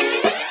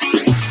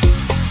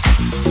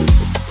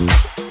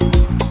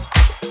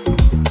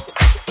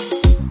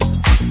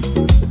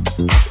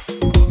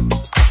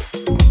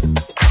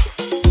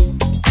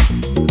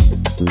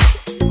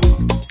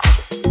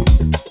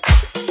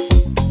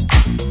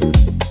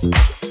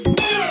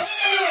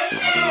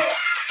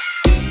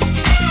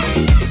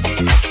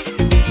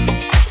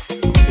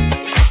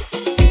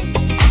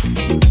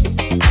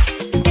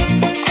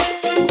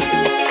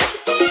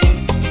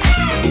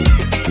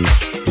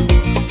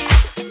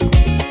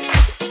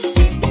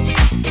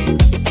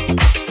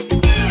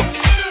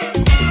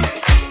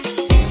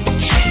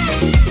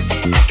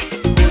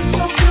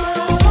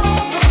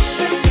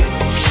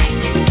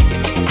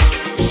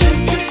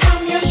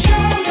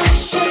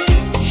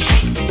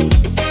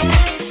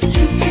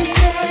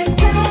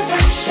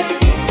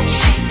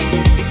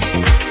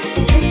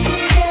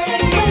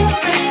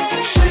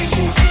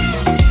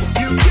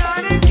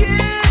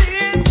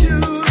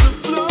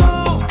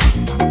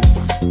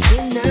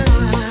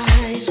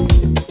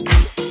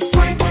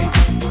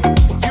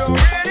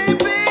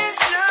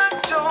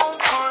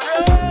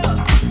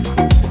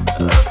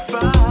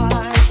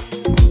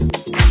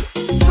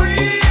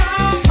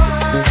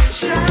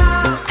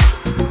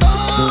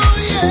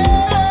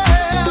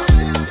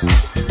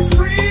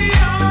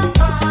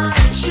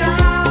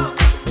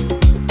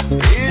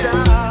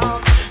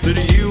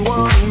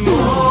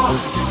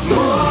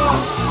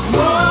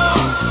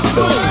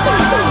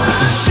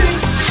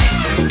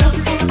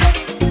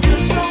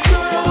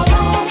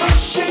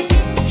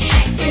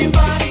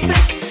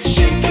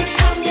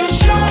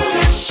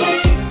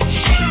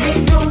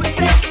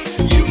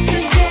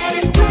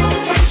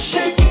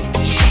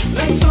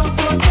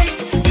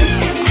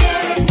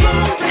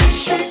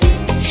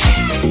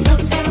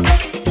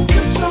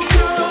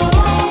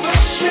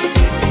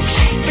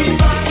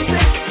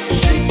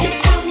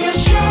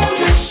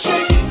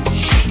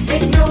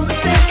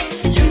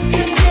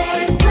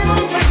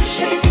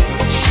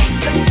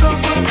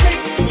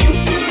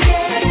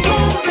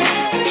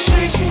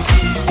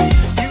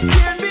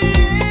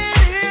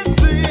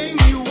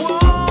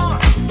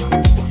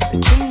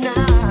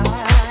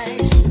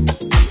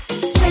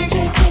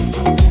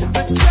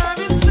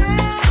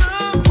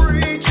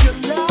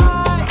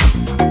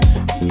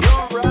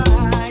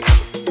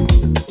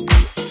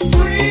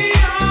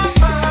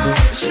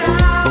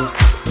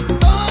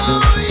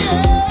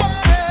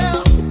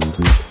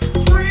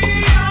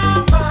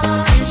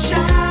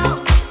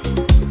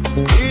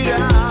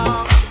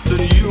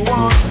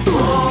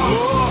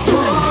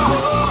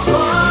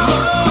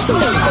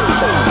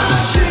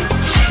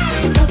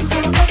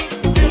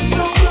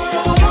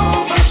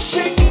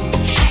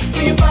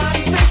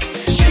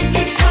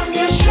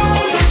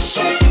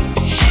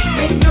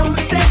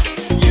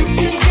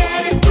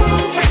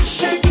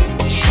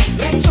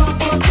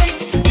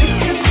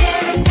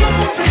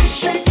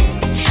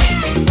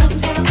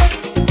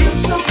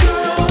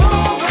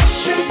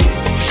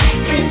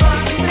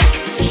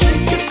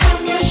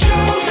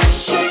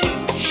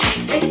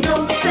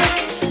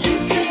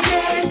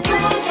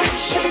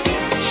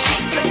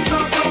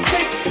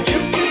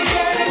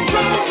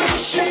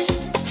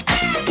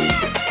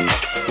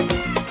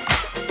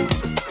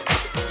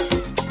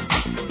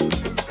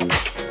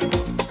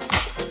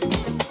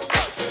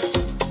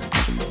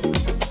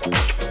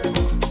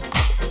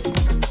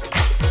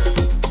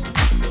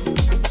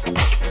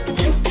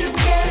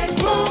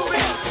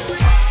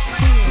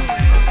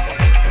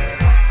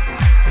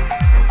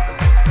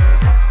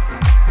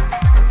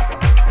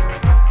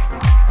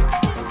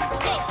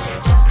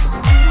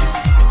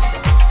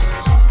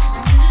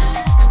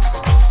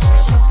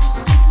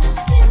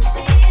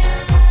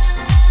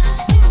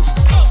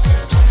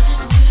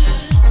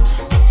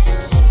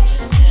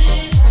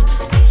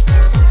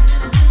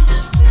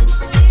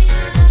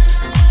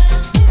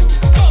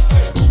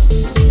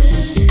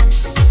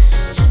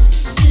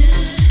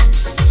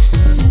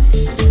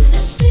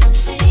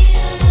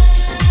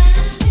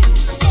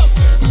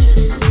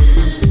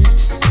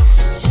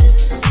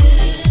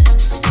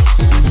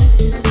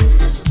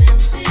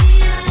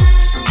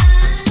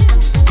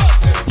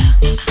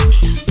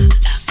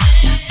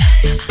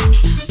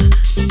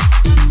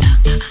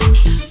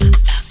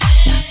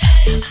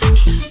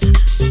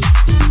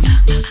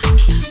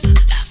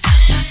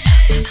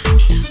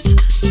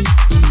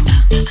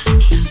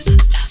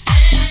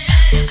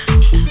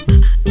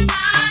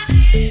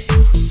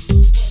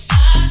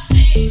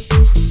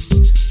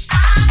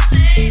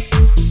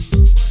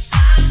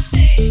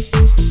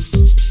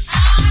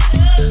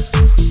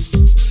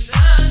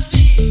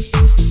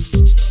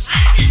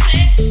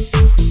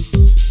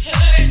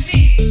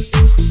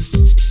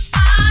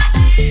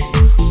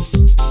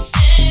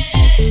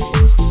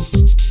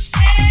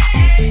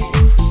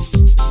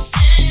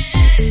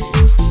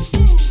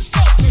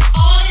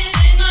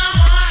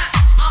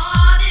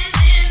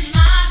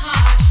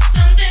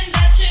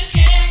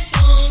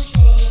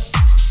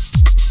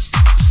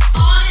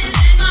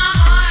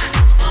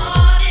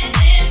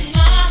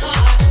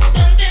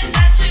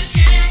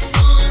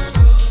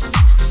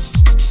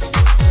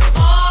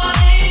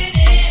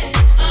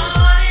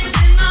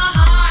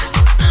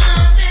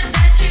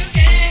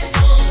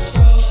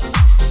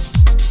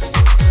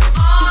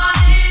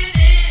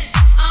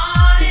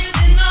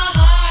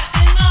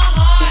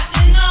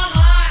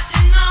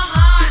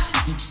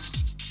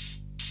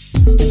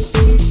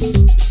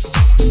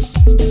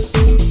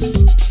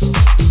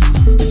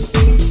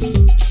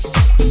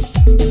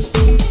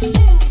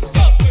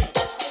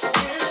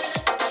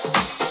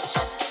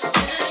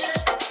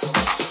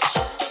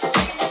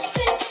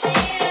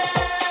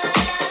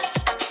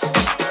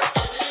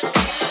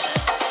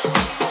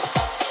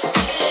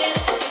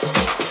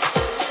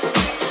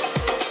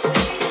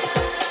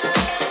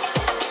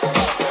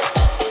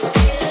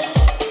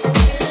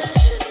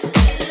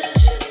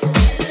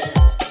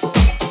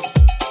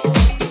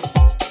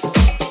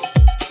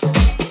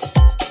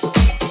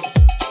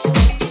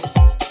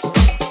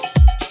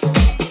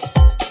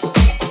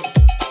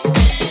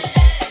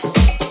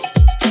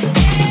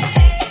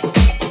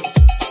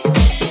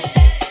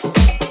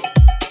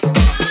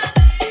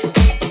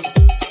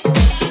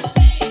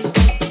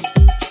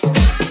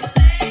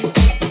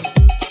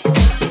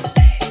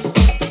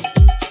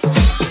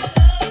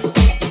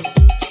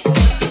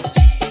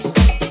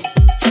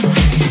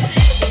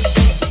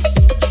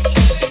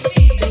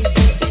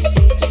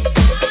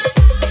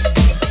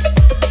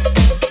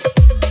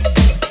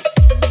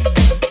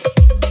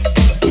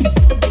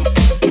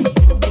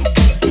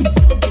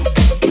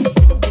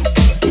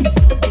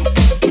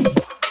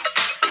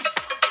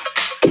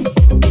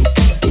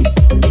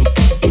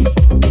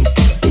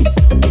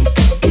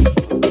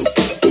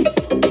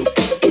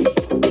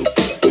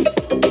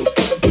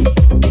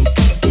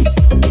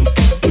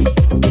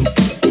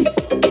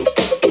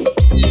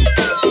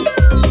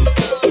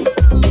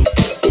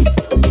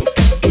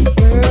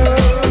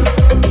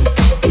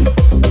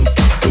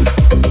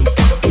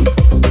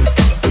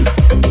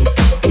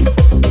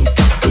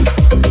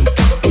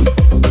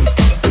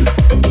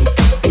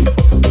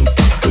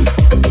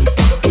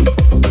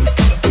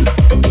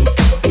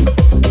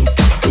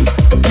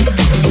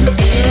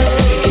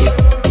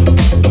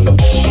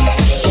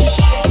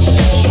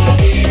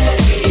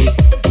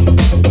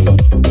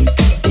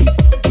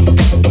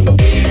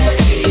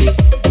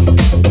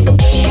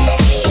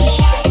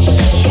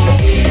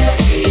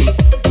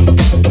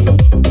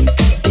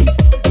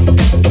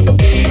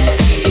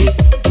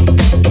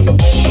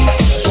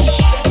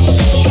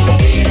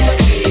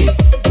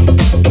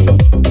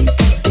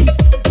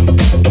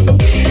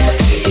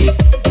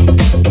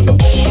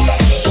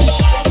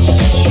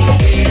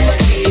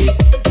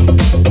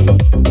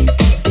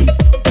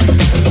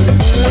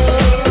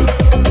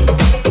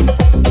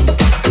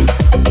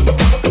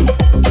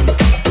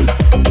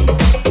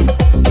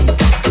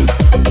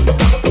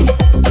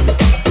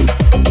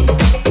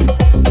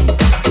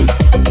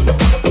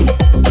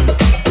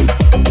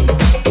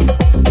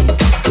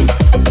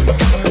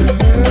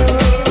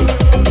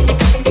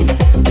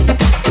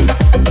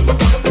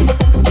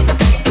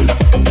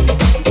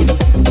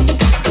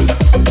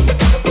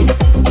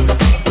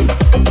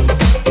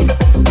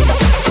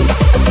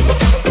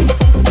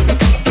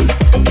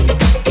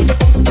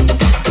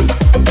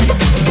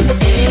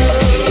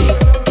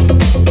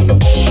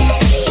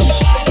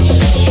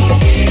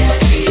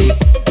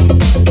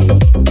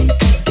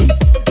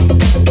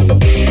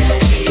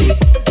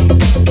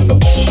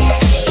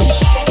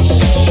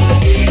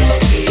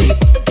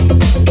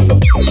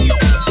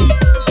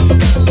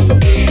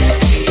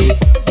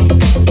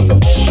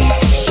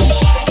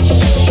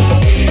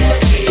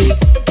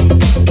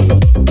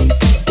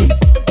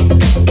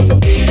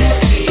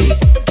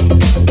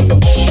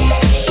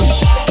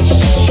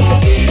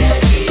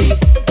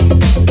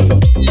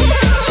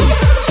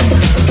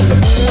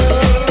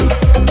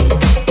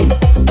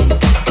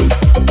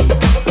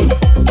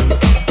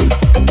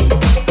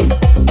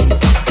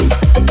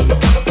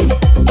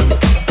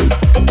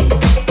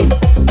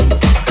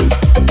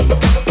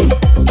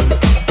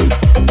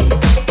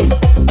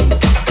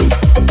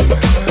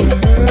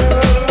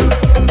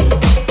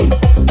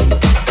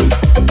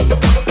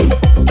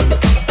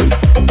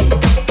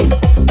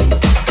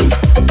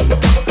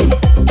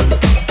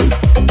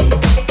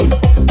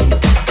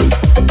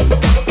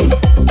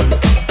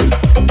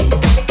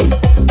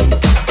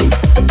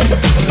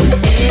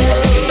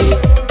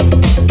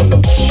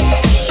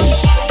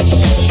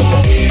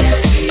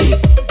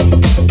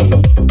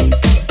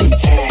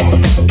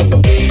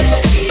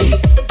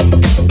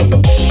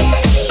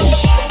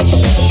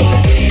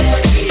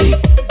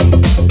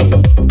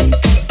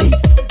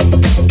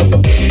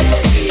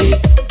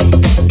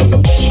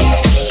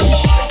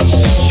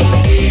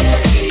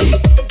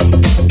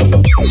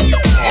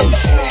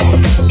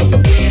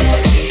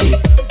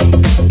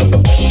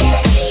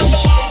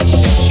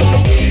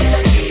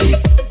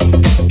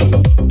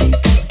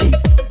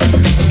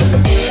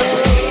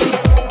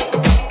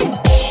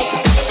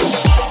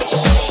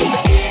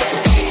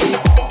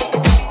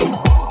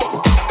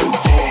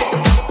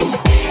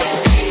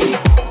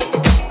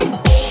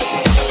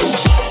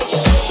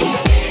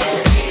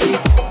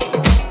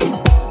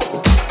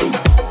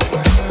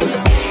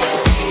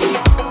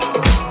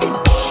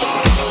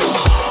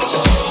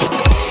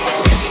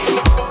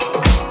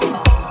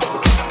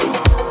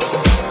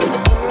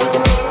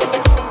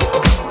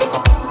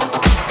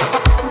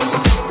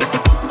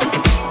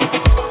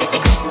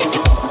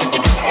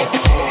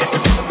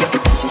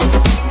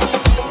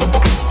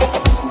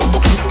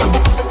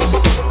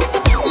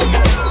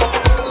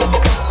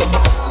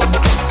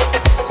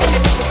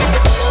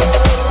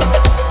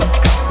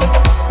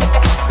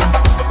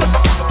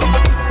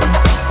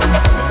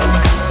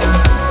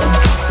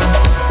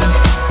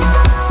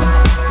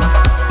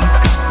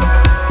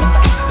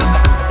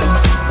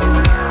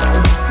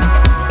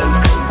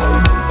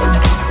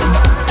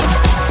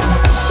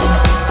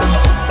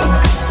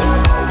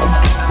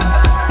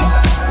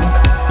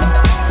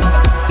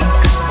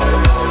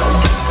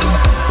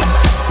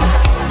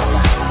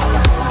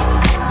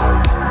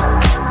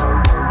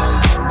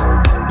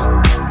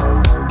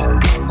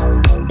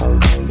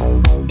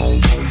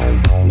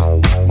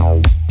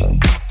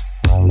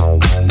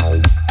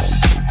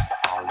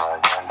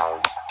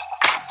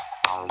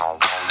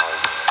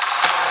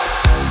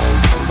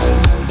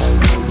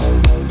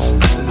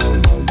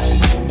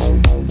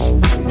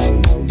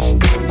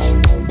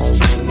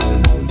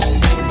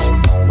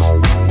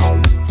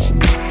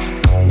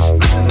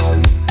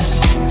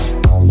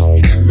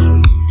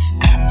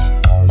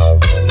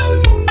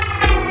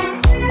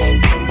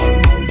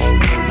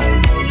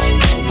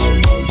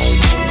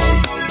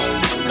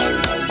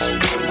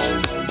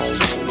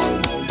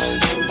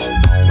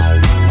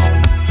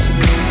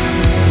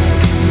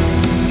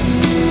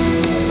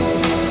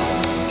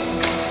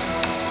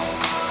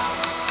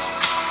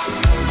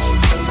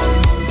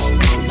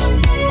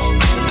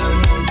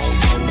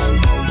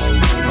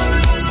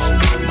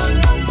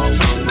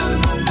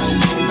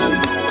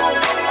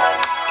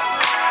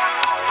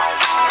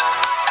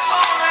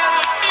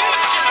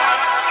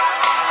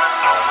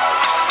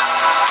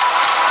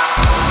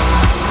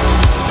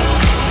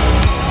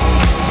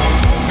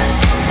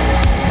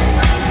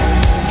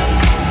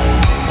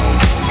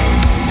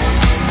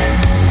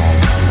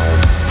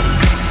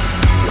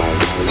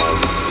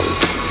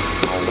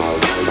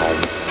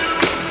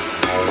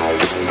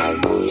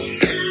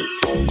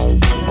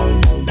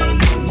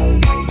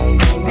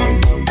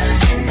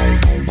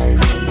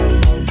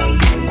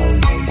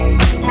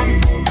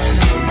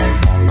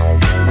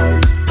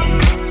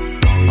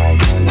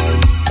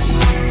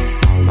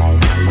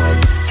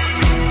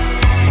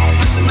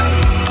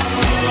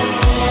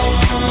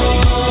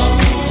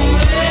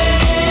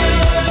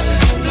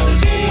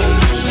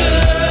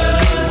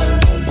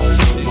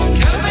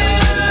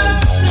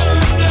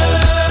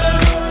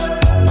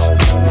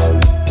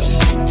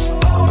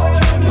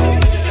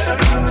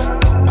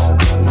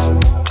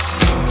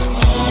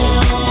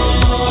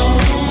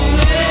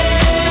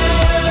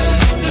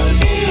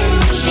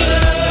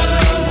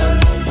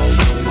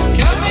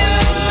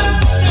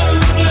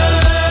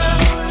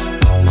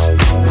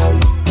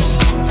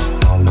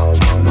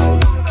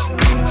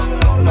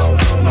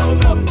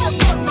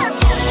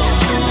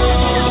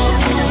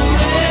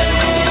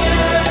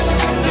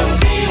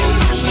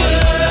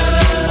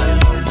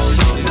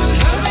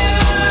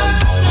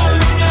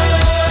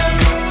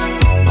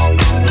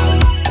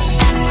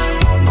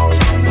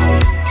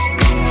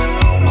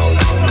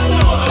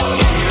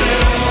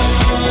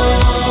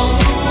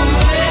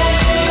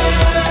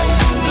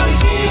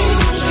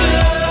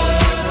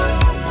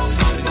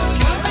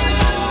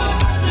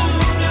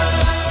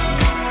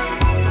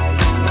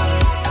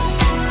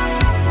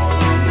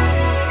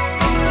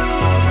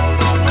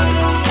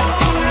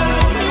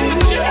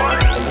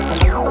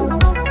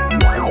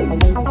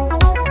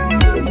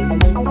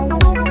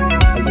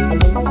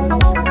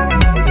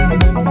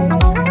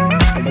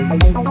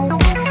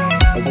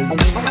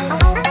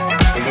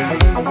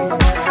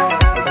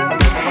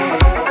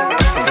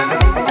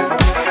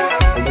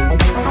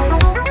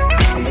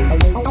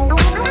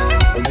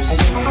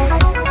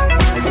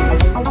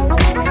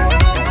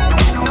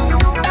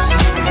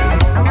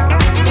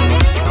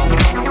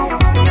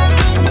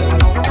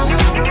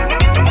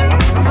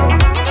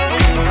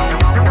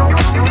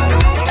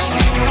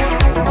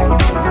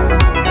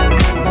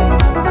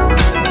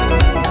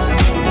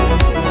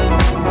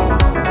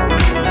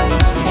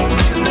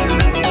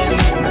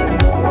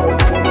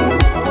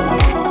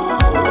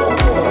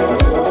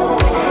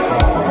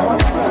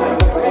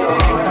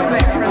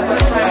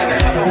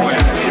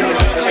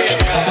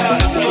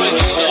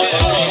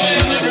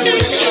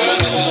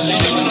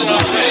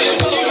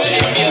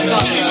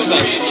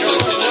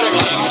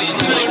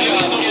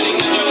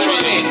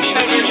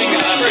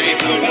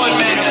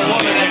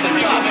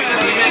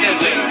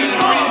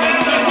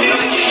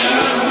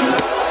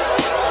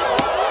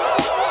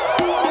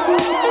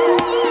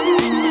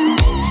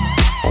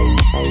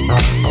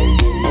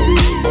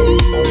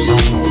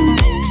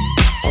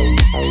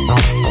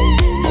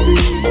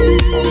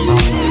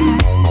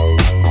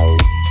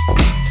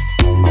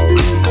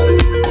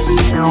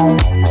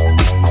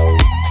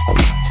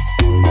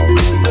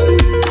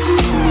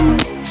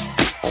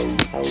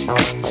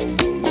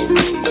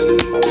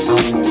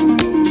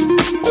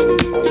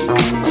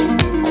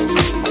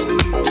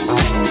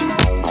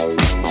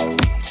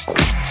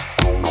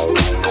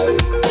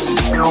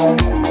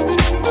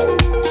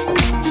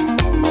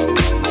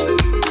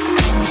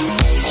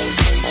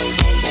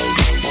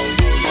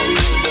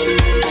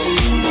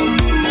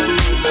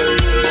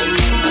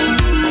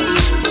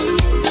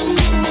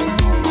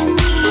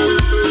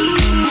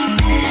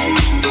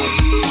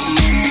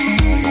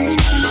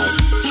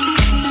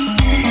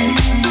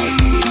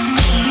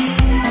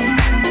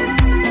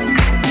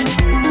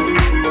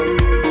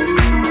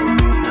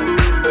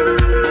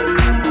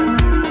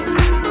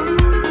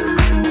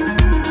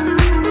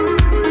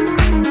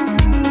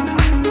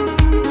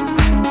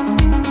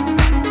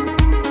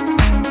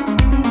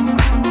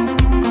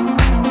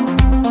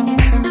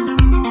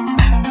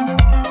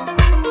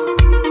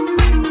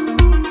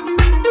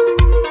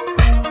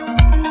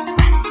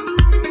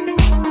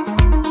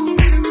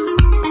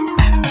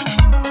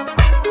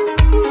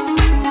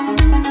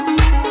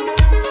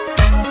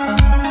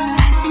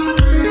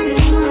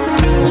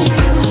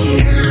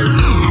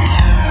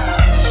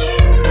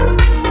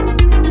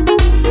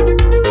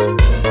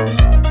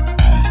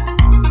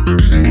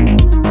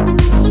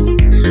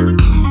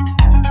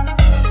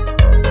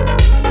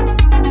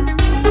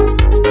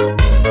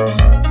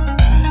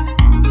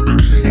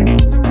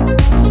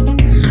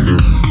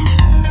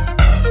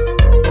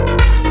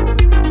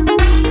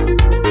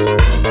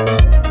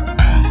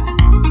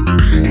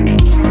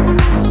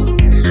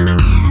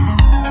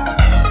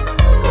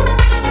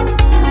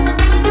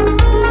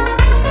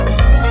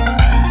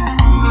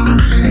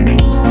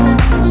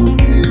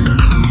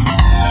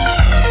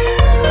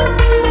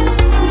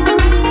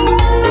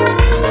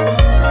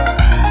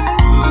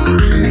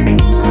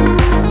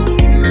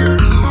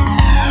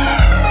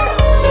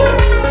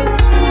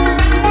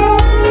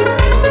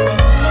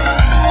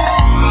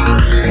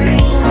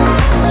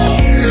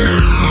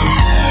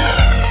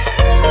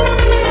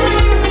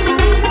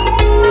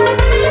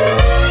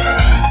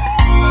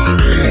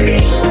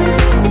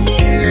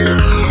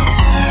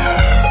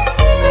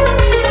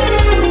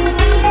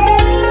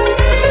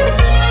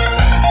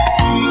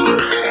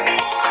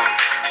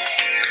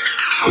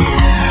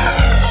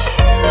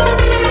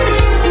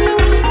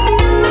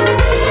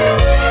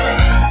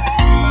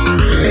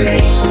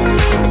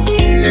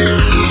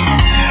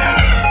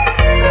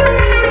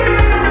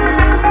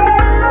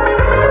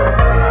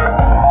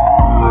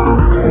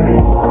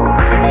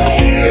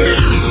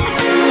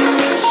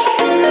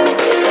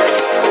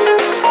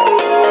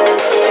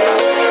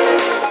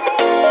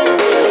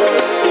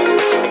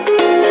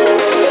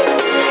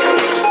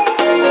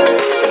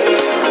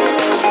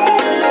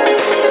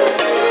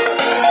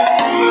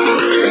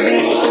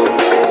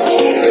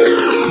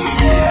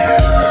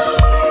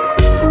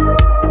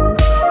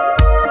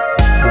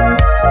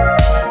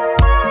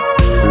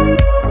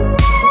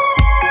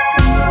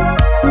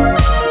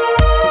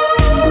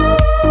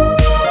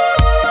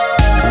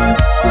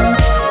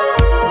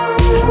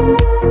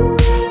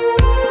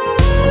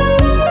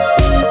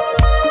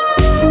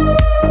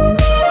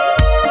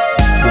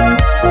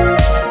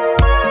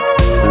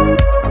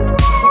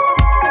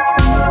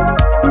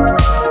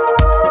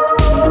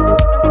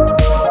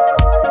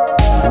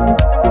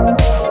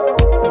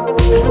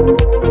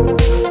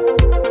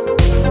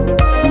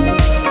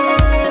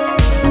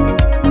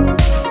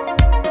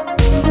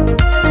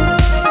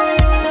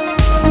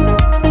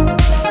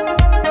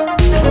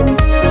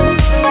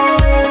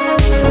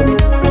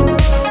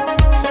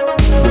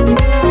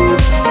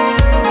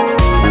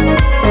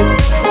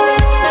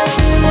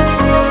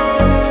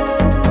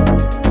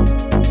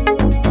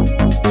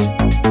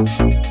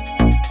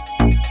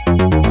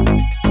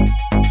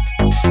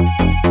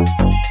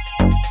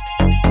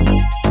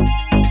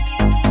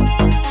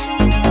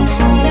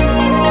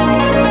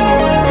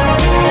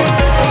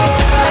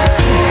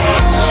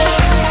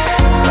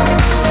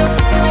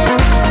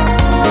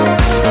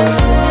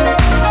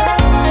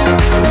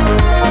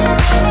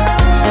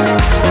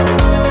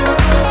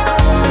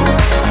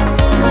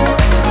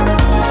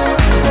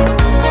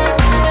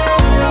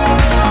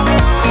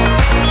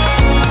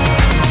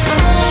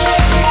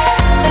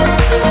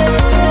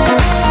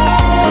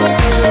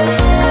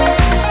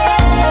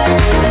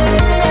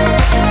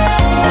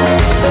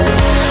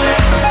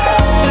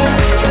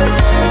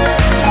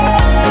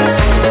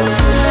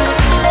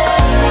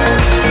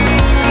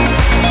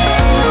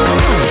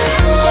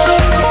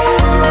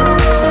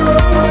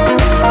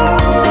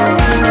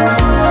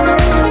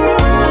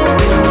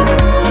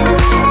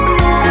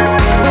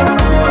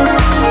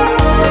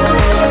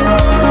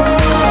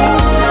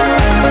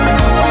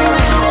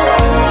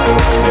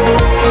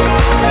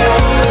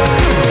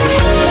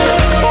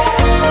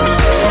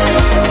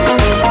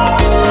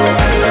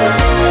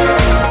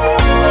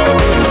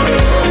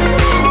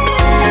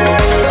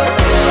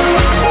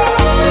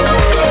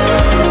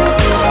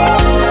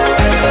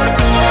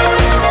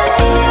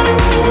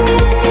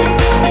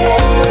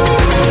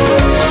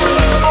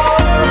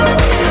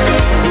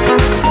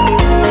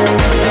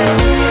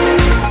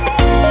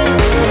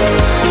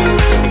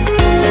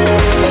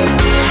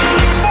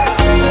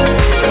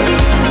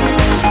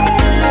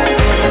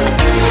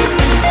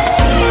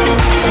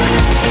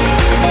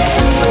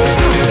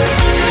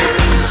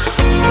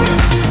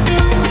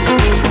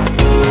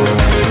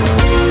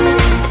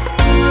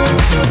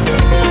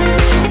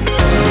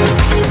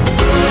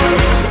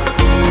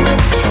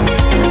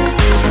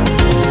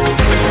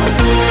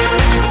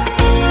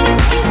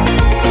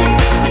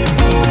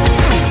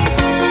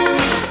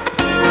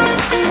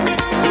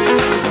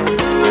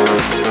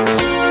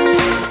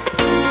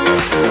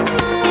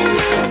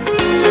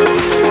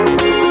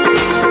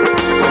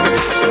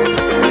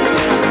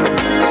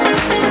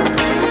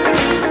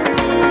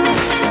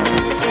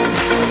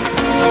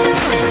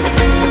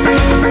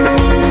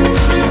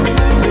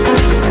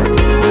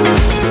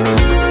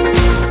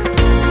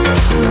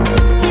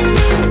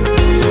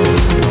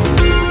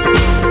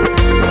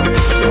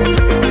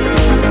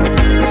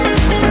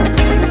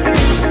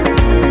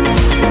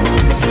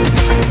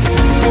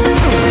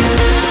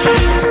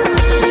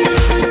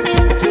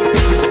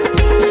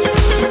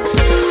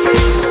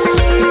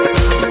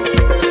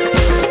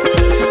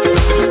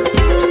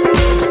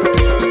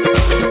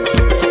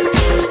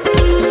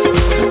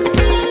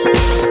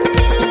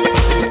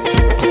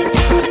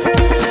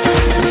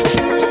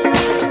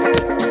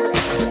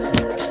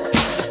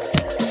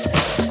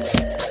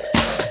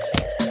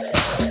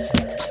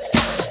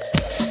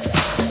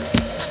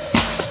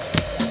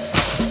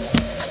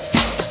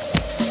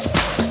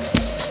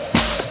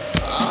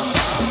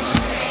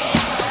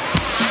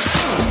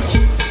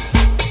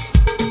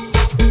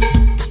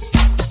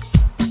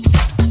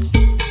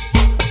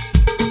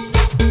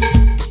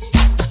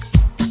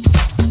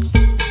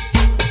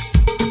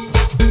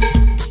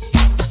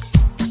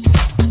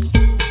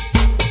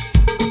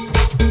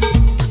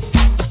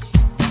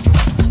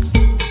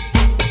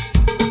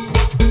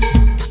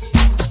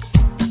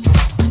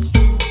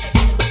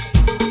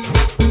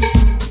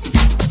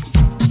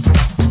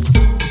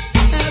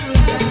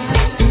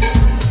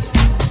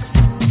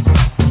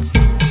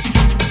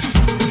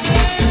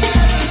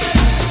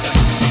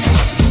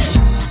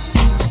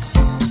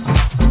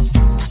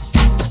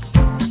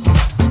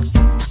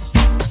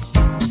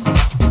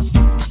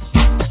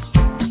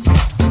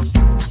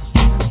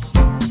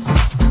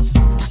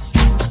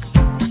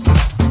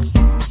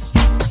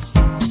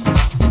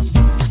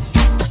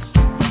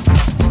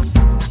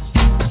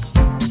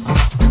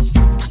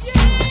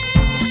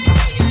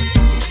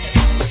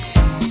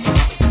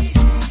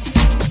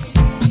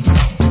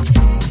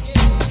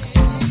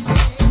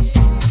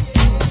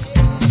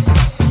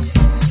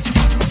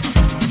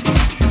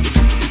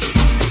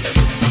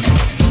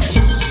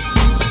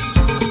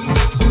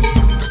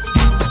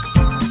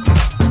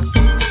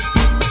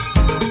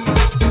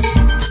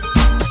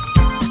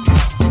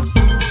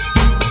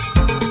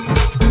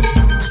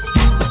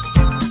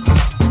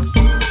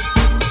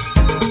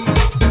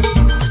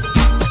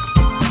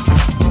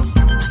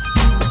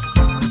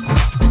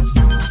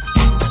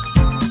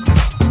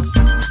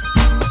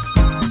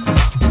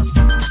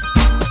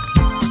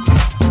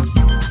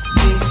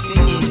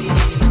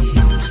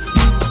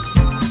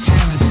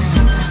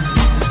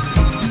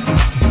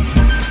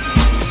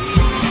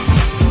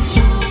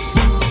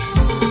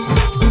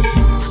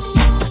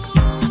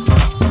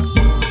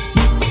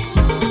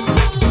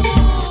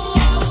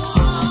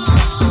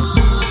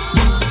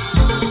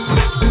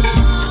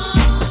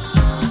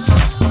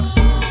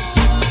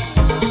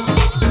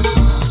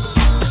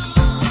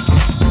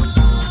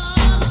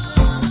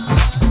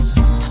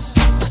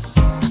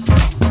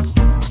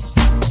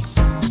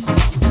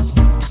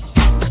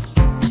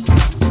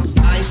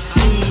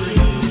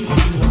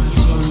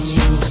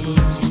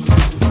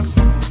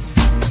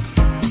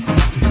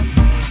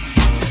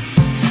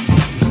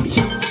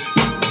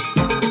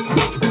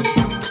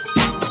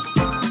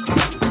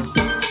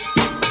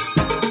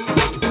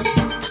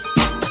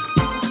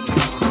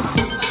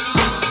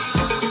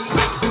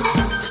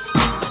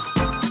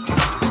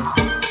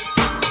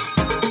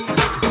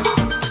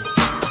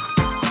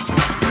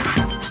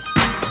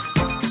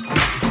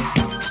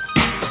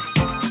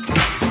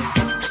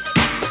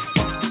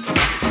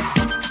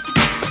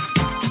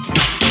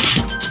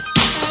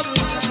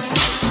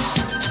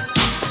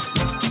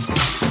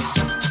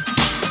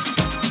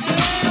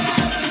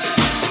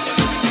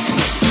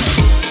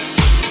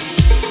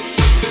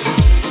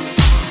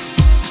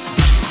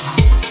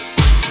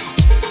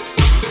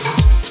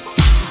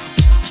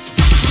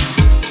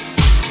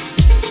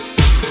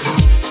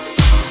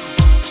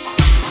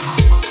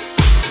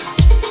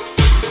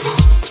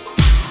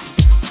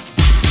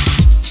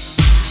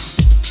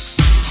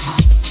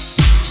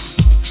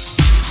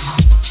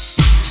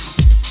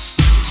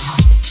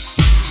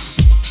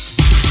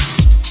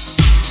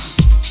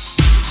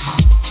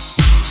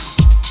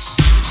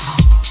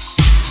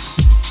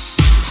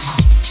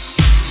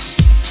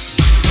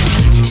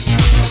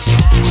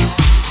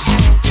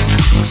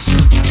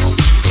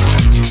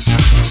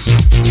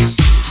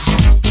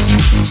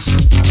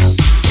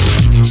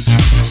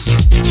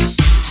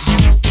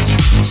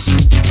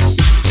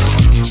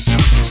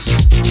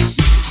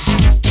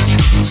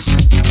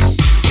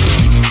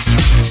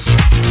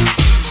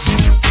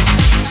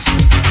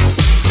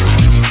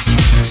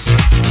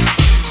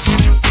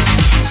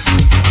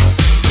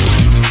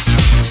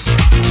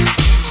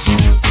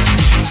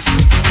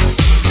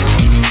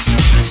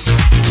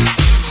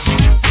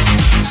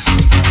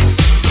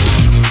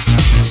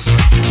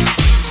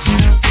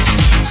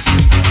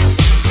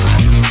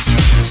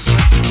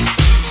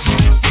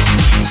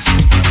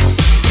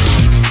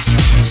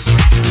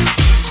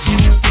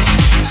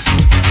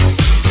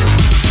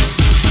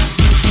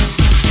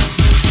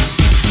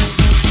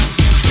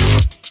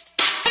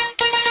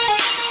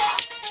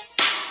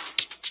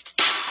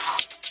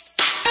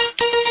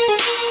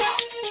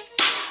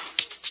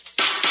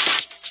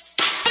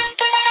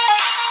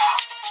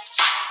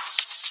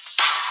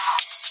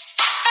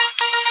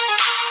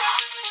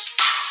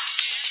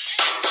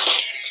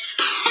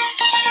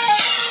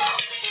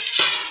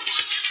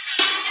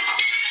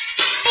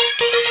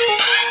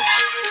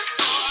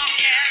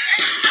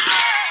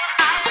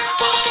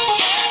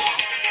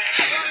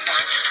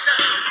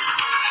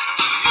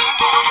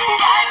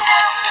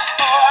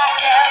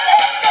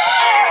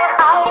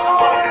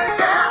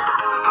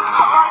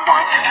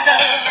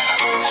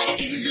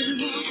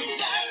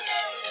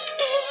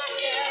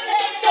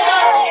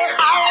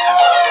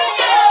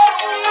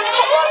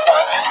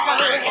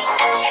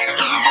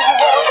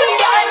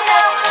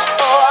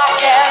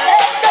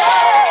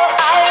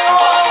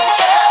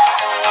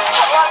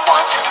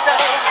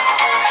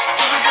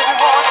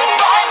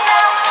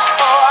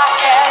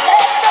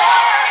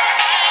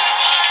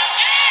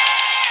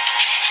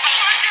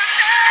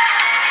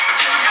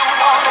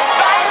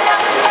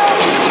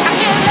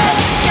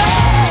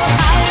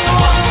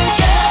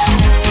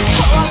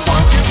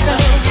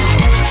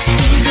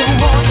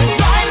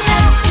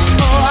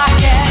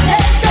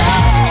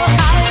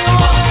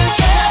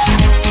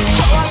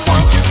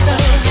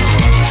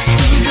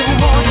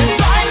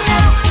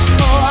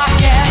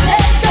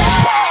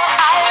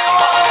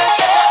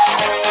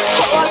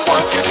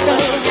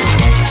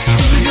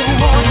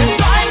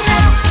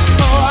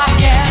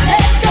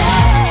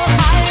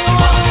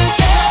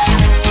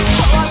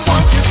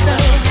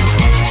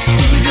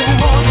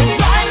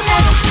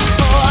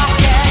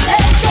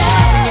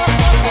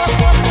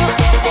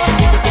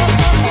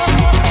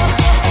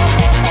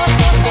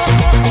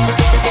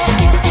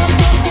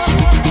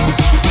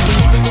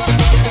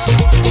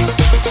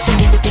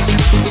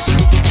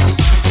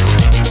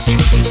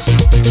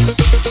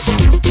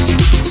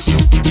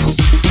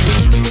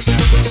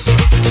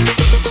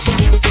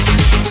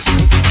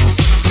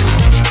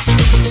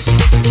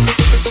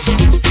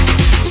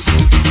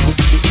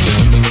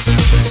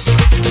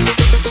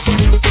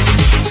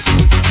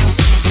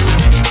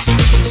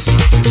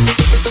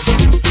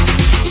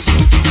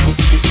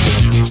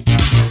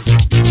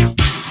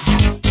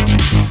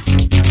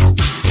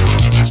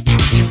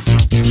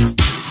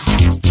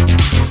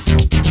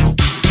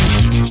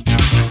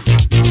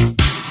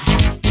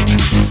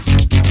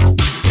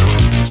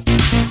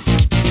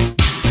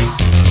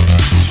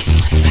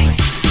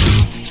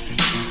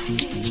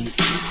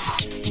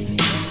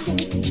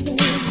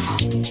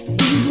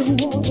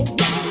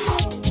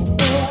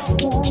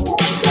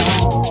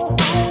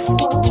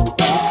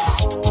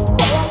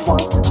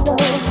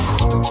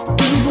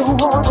 you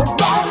want.